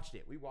 I've watched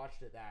it. We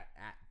watched it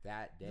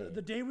that day.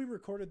 The day we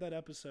recorded that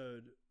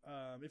episode.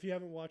 If you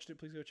haven't watched it,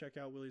 please go check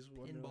out Willy's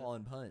Wonderland. Pinball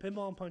and Punch.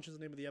 Pinball and Punch is the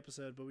name of the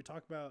episode, but we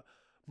talk about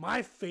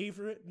my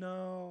favorite.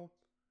 No,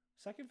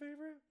 second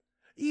favorite.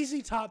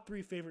 Easy top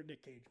 3 favorite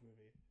Nick Cage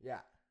movie. Yeah,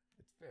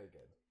 it's very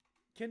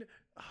good.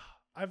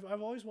 I've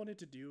always wanted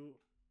to do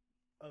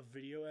a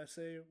video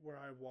essay where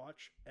I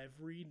watch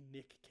every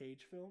Nick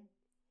Cage film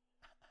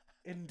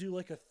and do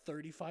like a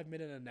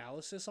 35-minute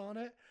analysis on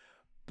it.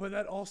 But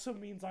that also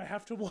means I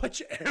have to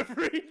watch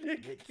every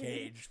Nick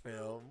Cage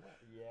film.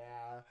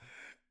 Yeah.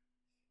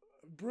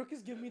 Brooke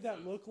is giving me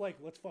that look like,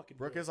 let's fucking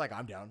Brooke do it. is like,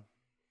 I'm down.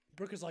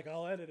 Brooke is like,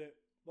 I'll edit it.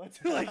 Let's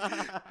like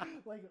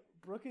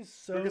Brooke is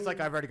so. Brooke is like,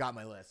 I've already got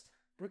my list.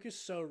 Brooke is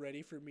so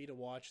ready for me to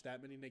watch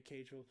that many Nick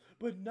Cage films,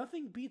 but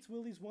nothing beats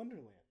Willy's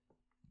Wonderland.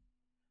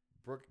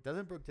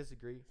 Doesn't Brooke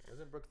disagree?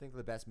 Doesn't Brooke think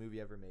the best movie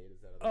ever made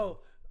is that?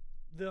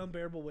 The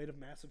Unbearable Weight of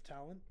Massive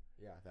Talent.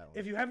 Yeah, that one.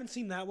 If you haven't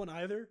seen that one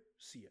either,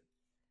 see it.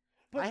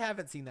 But I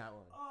haven't seen that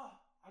one.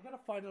 I gotta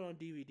find it on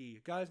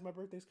DVD, guys. My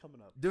birthday's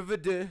coming up.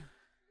 DVD.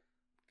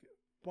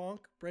 Bonk,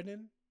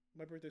 Brendan.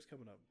 My birthday's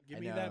coming up. Give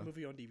me that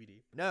movie on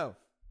DVD. No.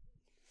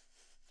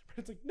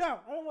 It's like, no,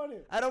 I don't want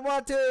to. I don't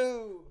want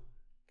to.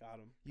 Got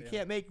him. You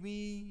can't make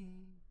me.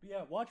 But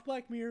yeah, watch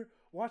Black Mirror.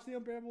 Watch The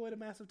Unbearable Weight of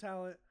Massive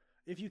Talent.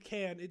 If you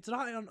can. It's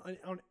not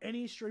on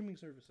any streaming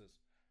services.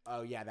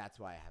 Oh, yeah, that's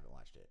why I haven't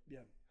watched it. Yeah.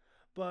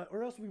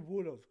 Or else we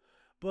would have.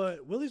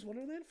 But Willy's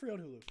Wonderland, free on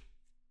Hulu.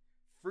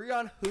 Free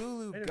on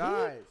Hulu, and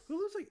guys.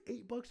 Hulu's like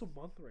 $8 a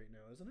month right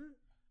now, isn't it?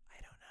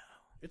 I don't know.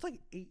 It's like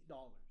 $8.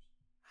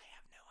 I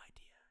have no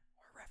idea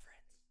or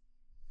reference.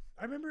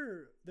 I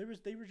remember they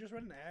were just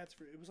running ads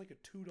for it was like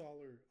a $2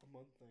 a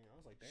month thing. I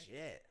was like, dang.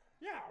 Shit.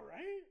 Yeah,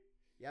 right?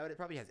 Yeah, but it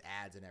probably has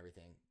ads and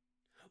everything.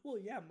 Well,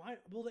 yeah,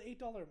 the $8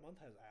 a month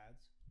has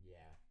ads.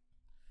 Yeah.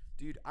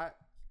 Dude,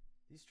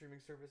 these streaming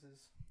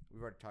services,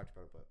 we've already talked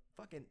about it, but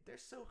fucking they're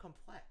so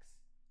complex.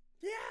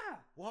 Yeah.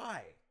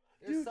 Why?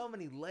 There's Dude, so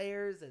many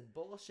layers and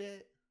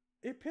bullshit.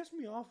 It pissed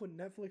me off when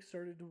Netflix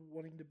started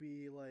wanting to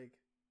be like,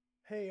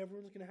 hey,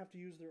 everyone's going to have to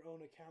use their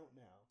own account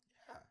now.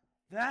 Yeah.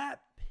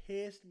 That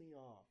pissed me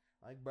off.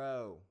 Like,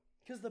 bro.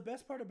 Because the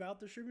best part about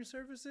the streaming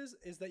services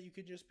is that you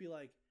could just be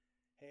like,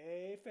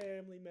 hey,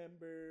 family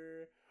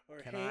member,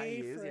 or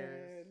hey,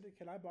 friend,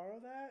 can I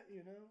borrow that?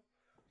 You know?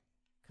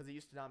 Because it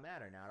used to not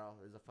matter. Now it all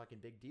is a fucking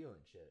big deal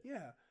and shit.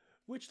 Yeah.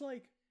 Which,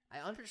 like... I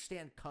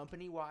understand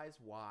company-wise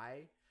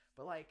why,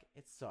 but, like,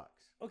 it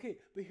sucks. Okay,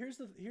 but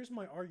here's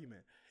my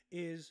argument,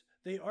 is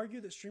they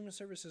argue that streaming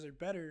services are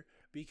better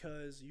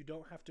because you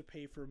don't have to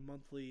pay for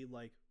monthly,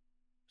 like,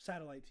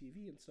 satellite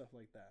TV and stuff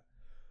like that.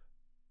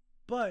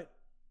 But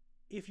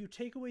if you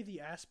take away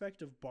the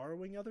aspect of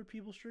borrowing other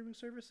people's streaming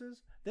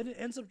services, then it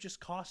ends up just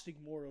costing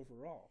more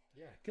overall.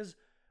 Yeah. Because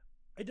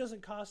it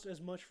doesn't cost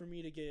as much for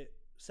me to get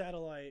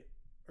satellite,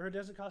 or it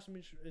doesn't cost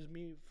as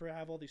me for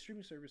have all these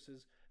streaming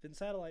services than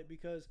satellite,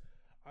 because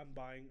I'm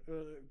buying,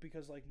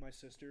 because like my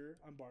sister,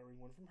 I'm borrowing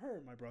one from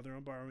her, my brother,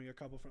 I'm borrowing a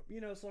couple from,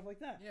 stuff like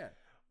that. Yeah.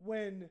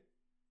 When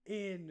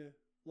in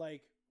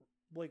like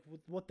with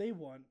what they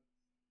want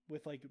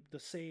with like the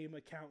same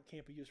account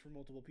can't be used for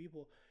multiple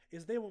people,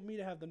 is they want me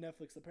to have the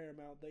Netflix, the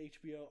Paramount, the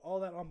HBO, all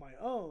that on my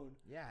own.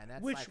 Yeah, and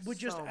that's which like would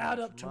just so add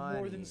much up to money.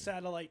 more than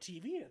satellite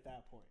TV at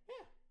that point.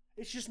 Yeah.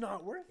 It's just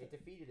not worth It it.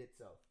 defeated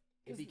itself.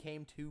 It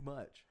became too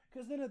much.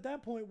 Because then at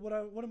that point, what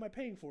am I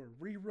paying for?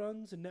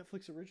 Reruns and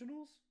Netflix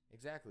originals?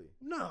 Exactly.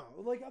 No,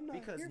 like I'm not.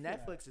 Because here for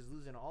Netflix that. is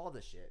losing all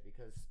the shit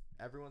because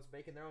everyone's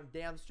making their own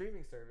damn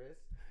streaming service.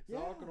 So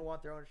they're all gonna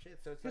want their own shit.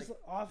 So it's like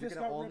Office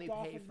you're gonna got only ripped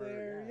off pay of for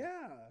there.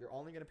 Yeah. You're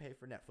only gonna pay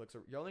for Netflix,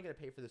 or you're only gonna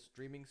pay for the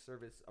streaming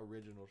service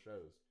original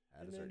shows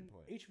at a certain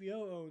point.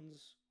 HBO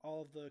owns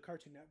all of the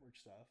Cartoon Network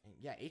stuff. And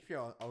yeah,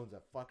 HBO owns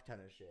a fuck ton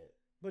of shit.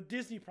 But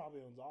Disney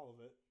probably owns all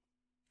of it.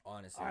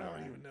 Honestly, I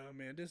don't even know,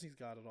 man. Disney's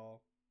got it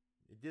all.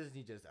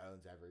 Disney just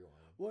owns everyone.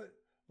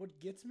 What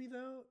gets me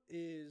though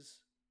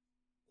is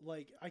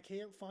like I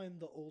can't find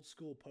the old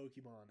school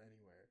Pokemon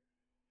anywhere.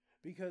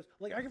 Because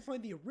like I can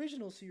find the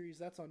original series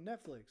that's on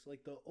Netflix,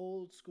 like the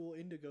old school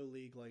Indigo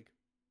League, like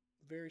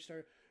very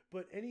start,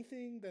 but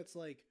anything that's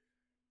like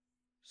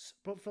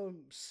but from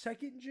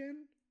 2nd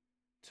gen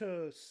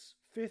to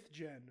 5th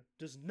gen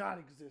does not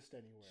exist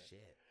anywhere.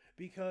 Shit.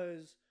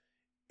 Because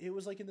it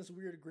was like in this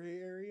weird gray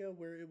area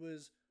where it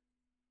was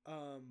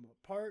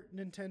part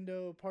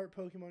Nintendo, part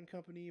Pokemon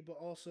Company, but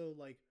also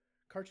like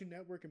Cartoon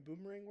Network and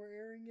Boomerang were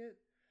airing it.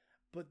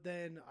 But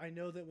then I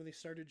know that when they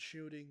started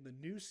shooting the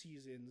new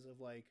seasons of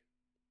like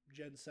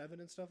Gen 7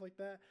 and stuff like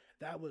that,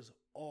 that was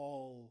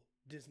all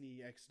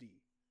Disney XD.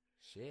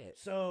 Shit.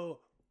 So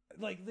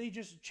like they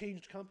just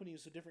changed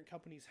companies, so different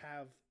companies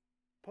have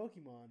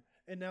Pokemon,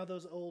 and now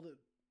those old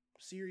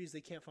series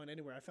they can't find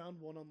anywhere. I found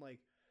one on like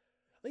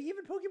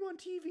even Pokemon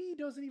TV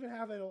doesn't even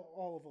have it,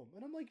 all of them,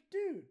 and I'm like,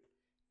 dude,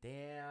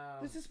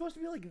 damn, this is supposed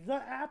to be like the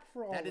app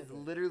for all. That is of it.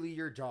 literally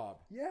your job.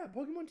 Yeah,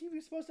 Pokemon TV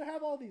is supposed to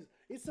have all these.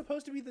 It's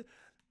supposed to be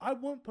I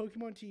want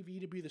Pokemon TV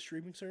to be the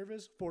streaming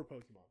service for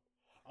Pokemon.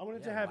 I want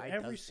it to have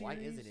every series.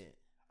 Why isn't it?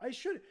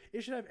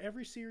 It should have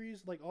every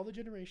series, like all the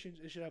generations.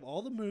 It should have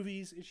all the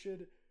movies. It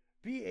should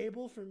be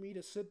able for me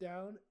to sit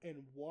down and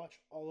watch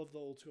all of the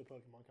old school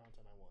Pokemon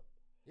content I want.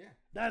 Yeah.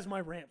 That is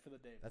my rant for the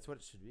day. That's what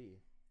it should be.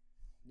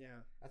 Yeah.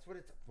 That's what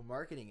it's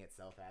marketing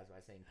itself as by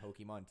saying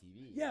Pokemon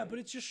TV. Yeah, right? but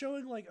it's just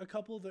showing like a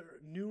couple of the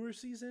newer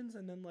seasons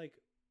and then like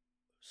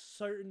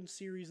certain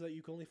series that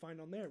you can only find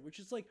on there, which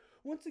is like,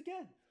 once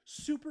again,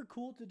 super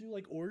cool to do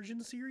like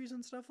origin series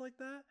and stuff like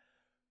that.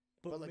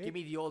 But like, give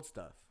me the old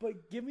stuff.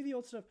 But give me the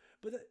old stuff.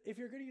 But if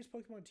you're going to use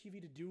Pokemon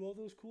TV to do all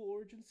those cool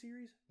origin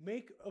series,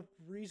 make a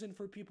reason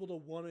for people to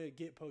want to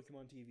get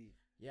Pokemon TV.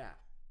 Yeah.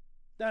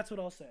 That's what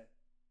I'll say.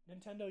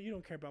 Nintendo, you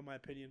don't care about my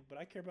opinion, but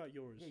I care about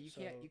yours. Yeah, you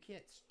so.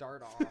 can't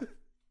start off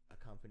a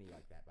company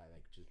like that by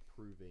like just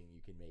proving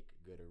you can make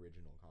good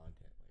original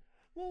content.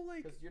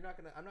 Because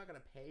I'm not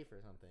gonna pay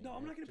for something. No,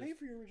 I'm not gonna pay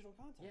for your original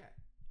content. Yeah.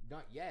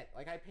 Not yet.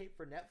 Like I pay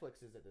for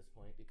Netflix's at this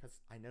point because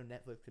I know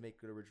Netflix can make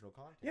good original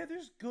content. Yeah,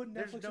 there's good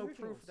Netflix. There's no originals.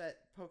 proof that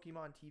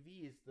Pokemon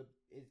TV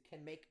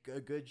can make a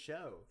good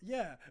show.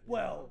 Yeah.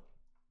 Well.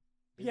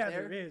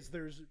 There is.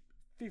 There's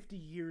 50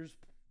 years.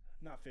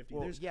 Not 50.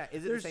 Well, is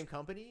it the same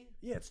company?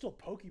 Yeah, it's still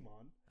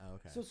Pokemon. Oh,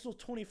 okay. So it's still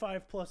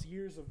 25 plus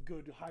years of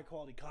good, high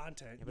quality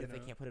content. Yeah, but if they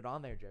can't put it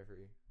on there,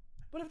 Jeffrey.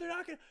 But if they're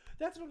not gonna,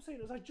 that's what I'm saying.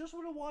 Is I just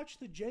want to watch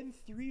the Gen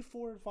 3,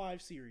 4, and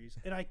 5 series,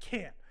 and I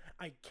can't.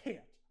 I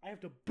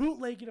have to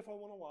bootleg it if I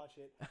want to watch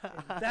it,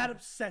 and that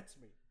upsets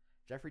me.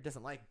 Jeffrey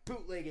doesn't like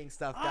bootlegging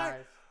stuff,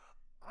 guys.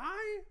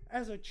 I,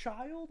 as a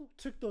child,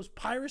 took those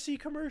piracy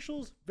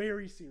commercials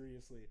very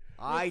seriously.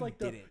 I like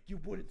didn't. You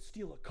wouldn't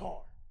steal a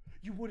car.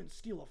 You wouldn't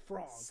steal a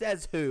frog.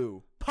 Says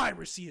who?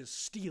 Piracy is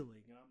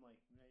stealing. And I'm like,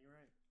 yeah, you're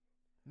right.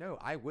 No,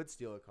 I would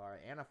steal a car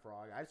and a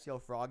frog. I'd steal a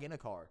frog in a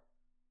car.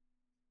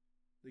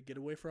 The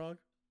getaway frog?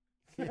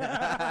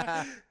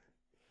 Yeah.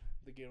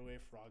 The getaway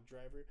frog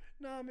driver.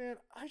 Nah, man,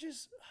 it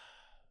just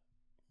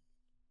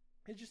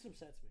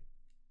upsets me.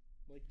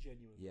 Like,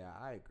 genuinely. Yeah,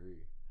 I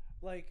agree.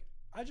 Like,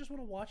 I just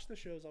want to watch the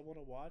shows I want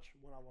to watch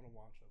when I want to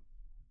watch them.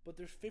 But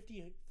there's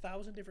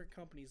 50,000 different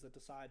companies that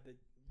decide that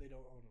they don't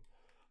own them.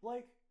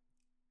 Like,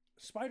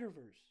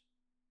 Spider-Verse.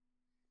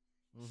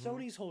 Mm-hmm.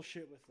 Sony's whole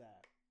shit with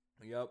that.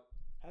 Yep.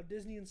 How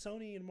Disney and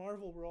Sony and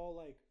Marvel were all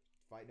like...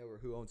 fighting over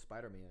who owns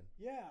Spider-Man.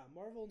 Yeah,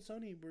 Marvel and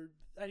Sony were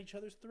at each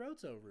other's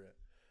throats over it.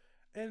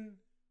 And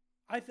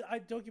I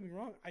don't get me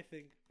wrong, I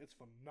think it's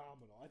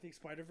phenomenal. I think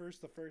Spider-Verse,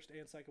 the first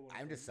and second one...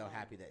 I'm just so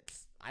happy that...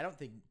 I don't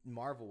think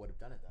Marvel would have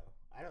done it, though.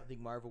 I don't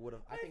think Marvel would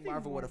have... I think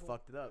Marvel would have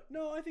fucked it up.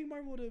 No, I think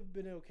Marvel would have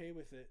been okay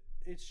with it.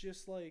 It's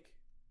just like...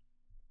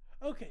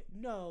 Okay,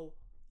 no...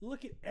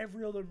 Look at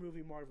every other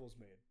movie Marvel's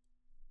made.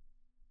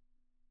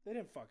 They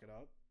didn't fuck it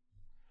up.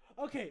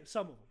 Okay,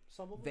 some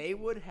of them. They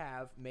would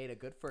have made a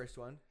good first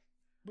one,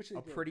 Which they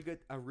did.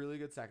 a really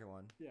good second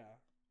one, Yeah.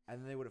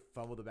 and then they would have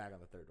fumbled the bag on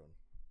the third one.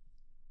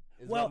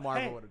 Is Well, what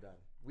Marvel hey, would have done.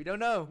 We don't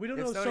know. We don't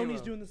if know if Sony Sony's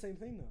will. doing the same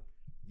thing, though.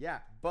 Yeah,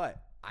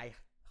 but I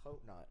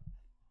hope not.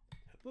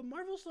 But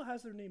Marvel still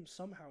has their name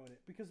somehow in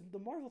it because the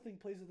Marvel thing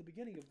plays at the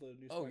beginning of the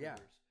new Oh, Spider-Verse.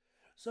 yeah.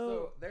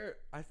 So there,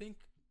 I think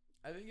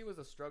it was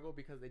a struggle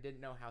because they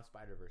didn't know how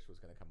Spider-Verse was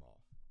going to come off.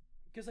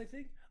 because I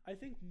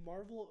think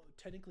Marvel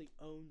technically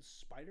owns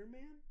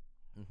Spider-Man,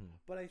 Mm-hmm.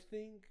 but I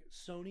think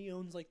Sony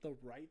owns like the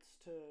rights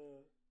to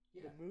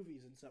the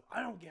movies and stuff. I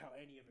don't get how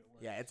any of it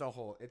works. Yeah, it's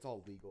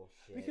all legal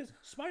shit. Because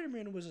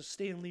Spider-Man was a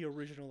Stan Lee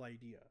original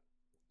idea.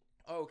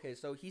 Oh, okay,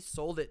 so he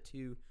sold it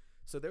to.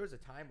 So there was a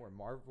time where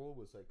Marvel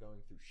was like going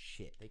through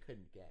shit. They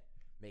couldn't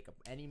make up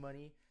any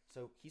money.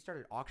 So he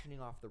started auctioning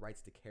off the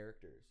rights to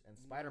characters, and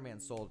Spider-Man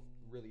sold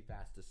really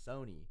fast to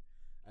Sony,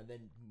 and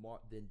then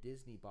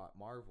Disney bought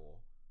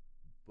Marvel,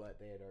 but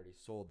they had already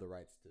sold the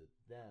rights to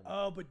them.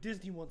 Oh, but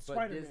Disney wants but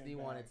Spider-Man. Disney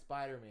back. wanted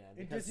Spider-Man And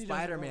because Disney doesn't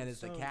Spider-Man own is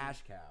the Sony.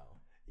 cash cow.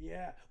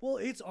 Yeah. Well,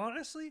 it's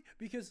honestly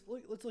because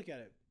let's look at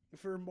it.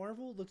 For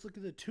Marvel, let's look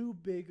at the two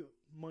big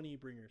money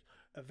bringers: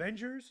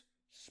 Avengers,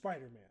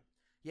 Spider-Man.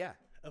 Yeah.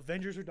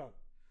 Avengers are done.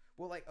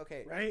 Well, like,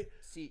 okay, Right?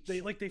 See,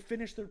 They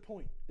finished their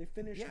point. They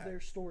finished Yeah. their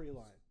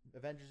storyline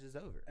Avengers is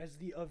over. as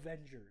the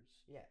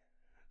Avengers. Yeah.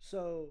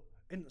 So,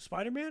 in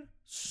Spider-Man,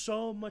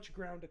 so much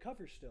ground to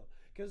cover still.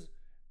 Because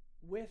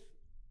with,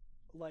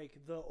 like,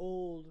 the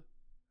old,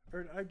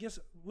 or I guess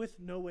with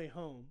No Way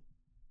Home,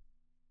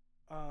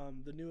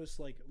 the newest,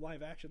 like,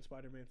 live-action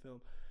Spider-Man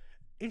film,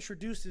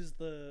 introduces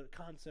the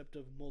concept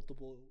of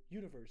multiple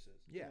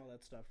universes Yeah. and all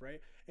that stuff,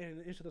 right?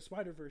 And Into the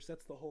Spider-Verse,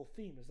 that's the whole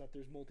theme, is that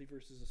there's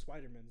multiverses of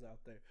Spider-Mans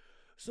out there.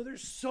 So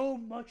there's so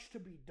much to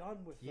be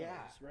done with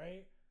those,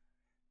 right?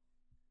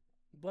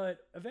 But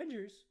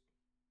Avengers,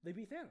 they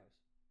beat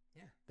Thanos.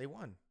 Yeah. They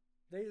won.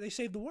 They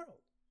saved the world.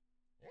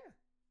 Yeah.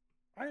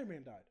 Iron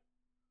Man died.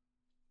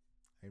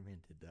 Iron Man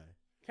did die.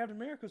 Captain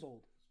America's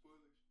old.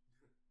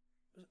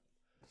 Spoilers.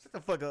 Shut the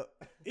fuck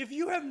up. If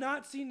you have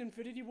not seen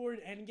Infinity War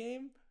and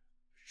Endgame,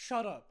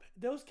 shut up.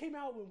 Those came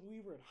out when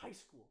we were in high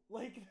school.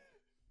 Like,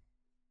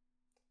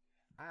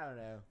 I don't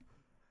know.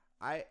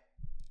 I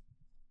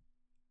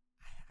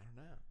don't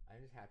know.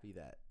 I'm just happy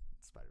that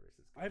Spider-Verse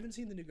is good. I haven't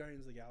seen the new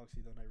Guardians of the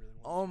Galaxy though, and I really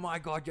want. Oh my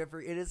god,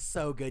 Jeffrey, it is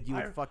so good. You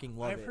would fucking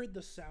love it. I've heard the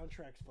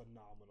soundtrack's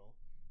phenomenal.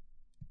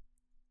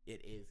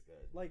 It is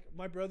good. Like,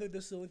 my brother,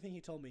 this is the only thing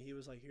he told me. He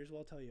was like, "Here's what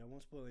I'll tell you. I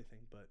won't spoil anything,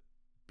 but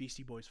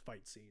Beastie Boys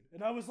fight scene."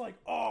 And I was like,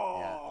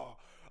 "Oh,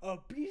 a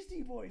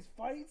Beastie Boys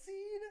fight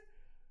scene."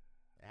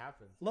 It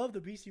happens. Love the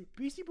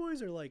Beastie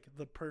Boys are like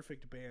the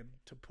perfect band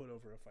to put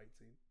over a fight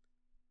scene,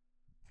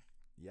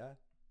 Yeah.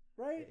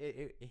 right?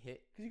 It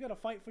hit Because you got to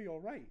fight for your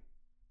right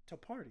to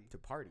party. to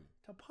party.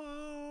 To party.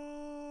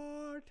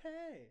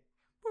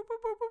 Boop,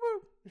 boop, boop,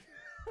 boop,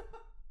 boop.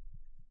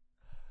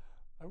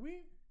 Are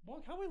we?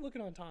 Mark, how are we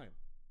looking on time?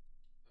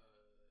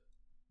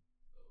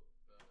 We're at an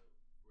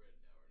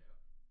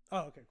hour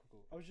now. Oh, okay,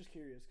 cool. I was just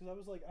curious because I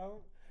was like, I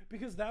don't,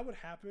 because that would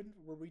happen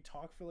where we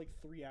talk for like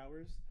 3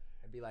 hours,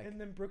 I'd be like, and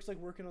then Brooke's like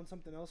working on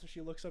something else, and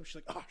she looks up, she's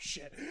like, "Oh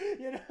shit,"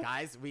 you know.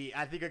 guys,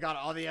 I think I got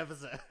all the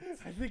episodes.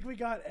 I think we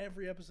got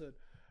every episode.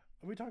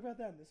 Are we talking about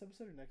that in this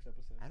episode or next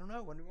episode? I don't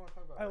know. When do we want to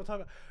talk about I will it? talk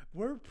about.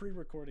 We're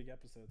pre-recording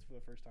episodes for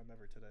the first time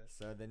ever today.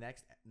 So the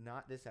next,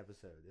 not this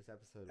episode. This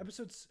episode.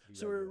 Episodes. Be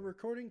So we're regular.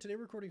 recording today.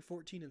 We're recording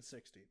 14 and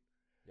 16.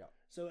 Yeah.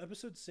 So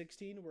episode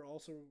 16, we're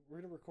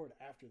gonna record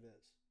after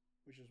this,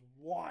 which is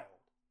wild.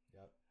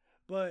 Yep.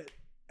 But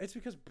it's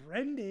because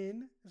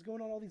Brendan is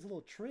going on all these little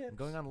trips. I'm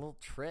going on little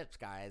trips,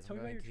 guys. Tell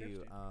I'm me going about your to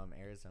trips, dude.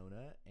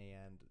 Arizona,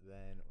 and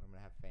then I'm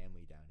gonna have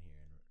family down here,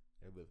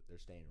 and they're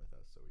staying with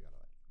us, so we're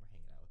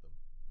hanging out with them.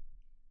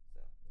 So.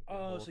 it'll be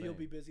a Oh, whole so you'll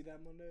be thing. busy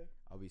that Monday?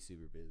 I'll be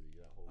super busy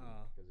that whole week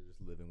Oh. because they're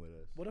just living with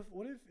us. What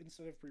if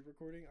instead of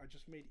pre-recording, I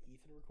just made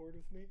Ethan record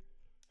with me?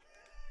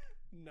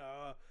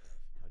 Nah,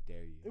 How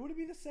dare you? it wouldn't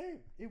be the same.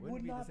 It Wouldn't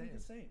would be the not be the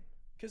same.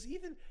 Because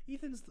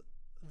Ethan's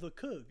the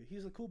coog.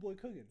 He's a cool boy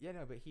cooking. Yeah,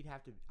 no, but I'd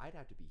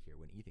have to be here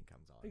when Ethan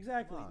comes on.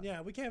 Exactly. Come on.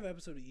 Yeah, we can't have an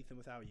episode of Ethan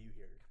without you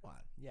here. Come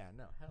on. Yeah,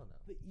 no, hell no.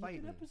 The Fight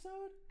Ethan me.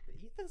 episode?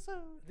 The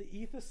Ethan-sode. The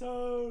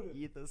Ethasode.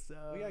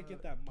 Ethan-sode. We gotta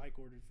get that mic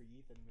ordered for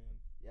Ethan, man.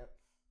 Yep.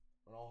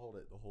 And I'll hold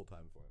it the whole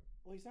time for him.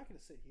 Well, he's not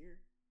gonna sit here.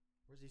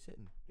 Where's he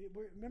sitting?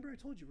 Remember I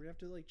told you we're gonna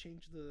have to like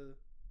change the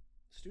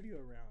studio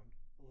around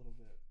a little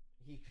bit.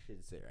 He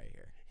should sit right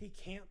here. He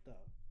can't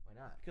though, Why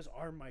not? because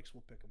our mics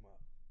will pick him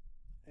up,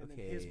 and then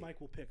Okay. his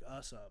mic will pick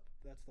us up.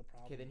 That's the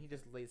problem. Okay, then he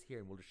just lays here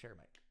and we'll just share a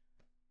mic.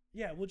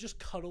 Yeah, we'll just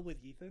cuddle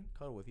with Ethan.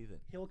 Cuddle with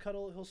Ethan. He'll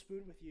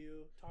spoon with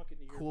you, talking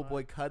to your Cool mic.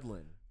 boy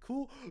cuddling.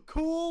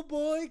 Cool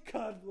boy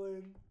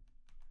cuddling.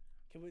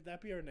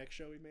 That be our next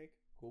show we make?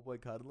 Cool boy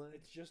cuddling.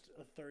 It's just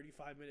a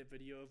 35-minute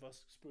video of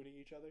us spooning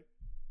each other.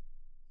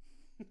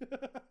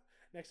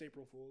 Next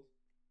April Fool's.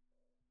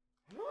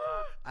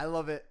 I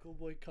love it. Cool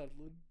boy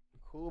cuddling.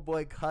 Cool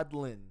boy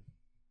cuddling.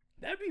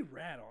 That'd be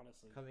rad,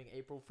 honestly. Coming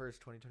April 1st,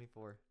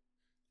 2024.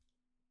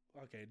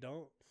 Okay,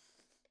 don't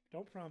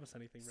promise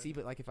anything. See,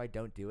 but like if I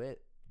don't do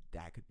it,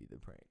 That could be the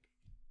prank.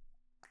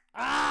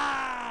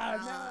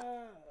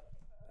 No.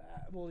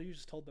 Well, you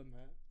just told them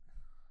that.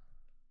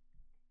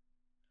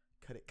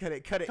 Cut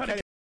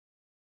it.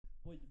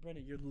 Well,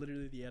 Brendan, you're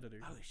literally the editor.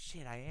 Oh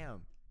shit, I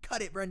am.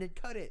 Cut it, Brendan.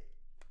 Cut it.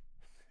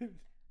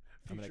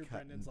 Future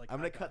Brendan's like, I'm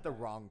gonna I got cut the that.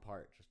 wrong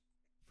part just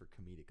for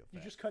comedic effect.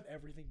 You just cut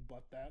everything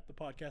but that. The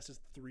podcast is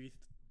 3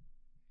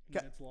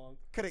 minutes long.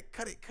 Cut it.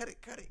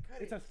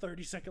 It's a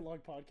 30-second long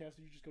podcast,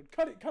 and you just go,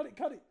 cut it.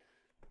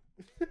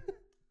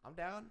 I'm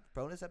down.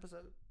 Bonus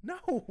episode? No.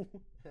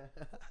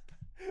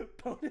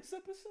 Bonus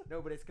episode?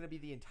 No, but it's gonna be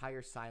the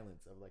entire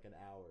silence of like an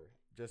hour.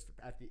 Just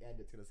at the end,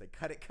 it's gonna say,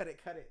 cut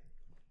it.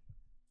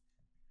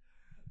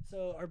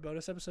 So our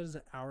bonus episode is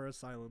an hour of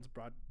silence.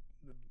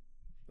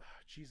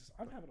 Jesus,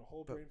 I'm having a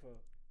whole brain fog.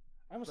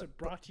 I almost said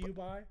brought to you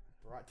by.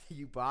 Brought to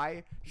you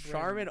by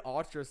Charmin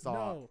Ultra Soft.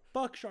 No,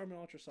 fuck Charmin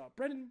Ultra Soft.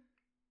 Brendan,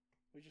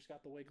 we just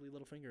got the wiggly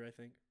little finger, I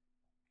think.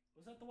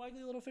 Was that the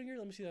wiggly little finger?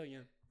 Let me see that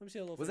again. Let me see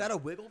that little Was finger. that a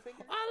wiggle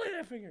finger? Oh, look at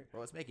that finger.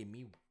 Bro, it's making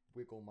me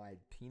wiggle my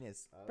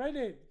penis up.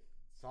 Brendan,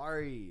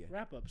 Sorry.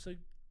 wrap up. So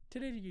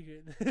today you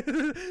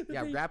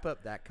get Wrap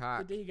up that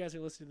cock. The day you guys are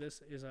listening to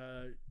this is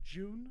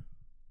June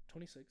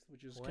 26th,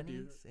 which is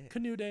 26th.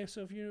 Canoe Day.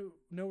 So if you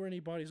know where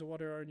any bodies of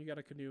water are and you got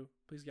a canoe,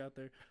 please get out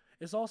there.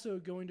 It's also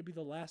going to be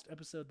the last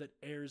episode that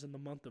airs in the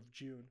month of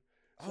June.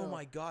 Oh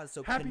my god,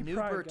 so happy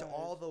Pride, Canoebert guys.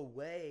 all the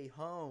way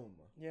home.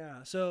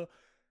 Yeah, so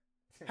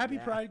happy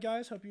Yeah. Pride,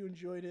 guys. Hope you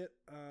enjoyed it.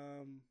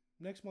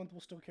 Next month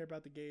we'll still care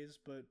about the gays,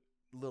 but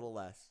Little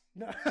less.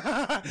 no,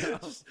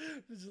 just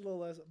a little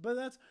less. But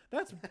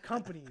that's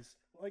companies.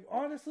 Like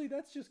honestly,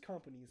 that's just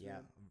companies. Yeah.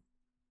 Man.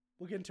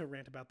 We'll get into a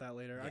rant about that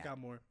later. I Yeah. got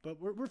more,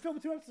 but we're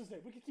filming 2 episodes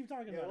today. We can keep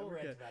talking about it.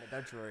 We're good.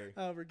 Don't worry.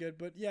 We're good.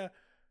 But yeah,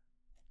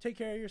 take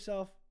care of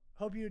yourself.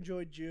 Hope you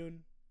enjoyed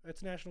June.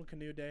 It's National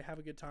Canoe Day. Have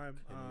a good time.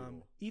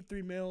 Canoe. Eat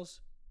 3 meals.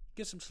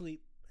 Get some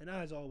sleep. And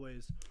as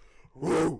always, Woo!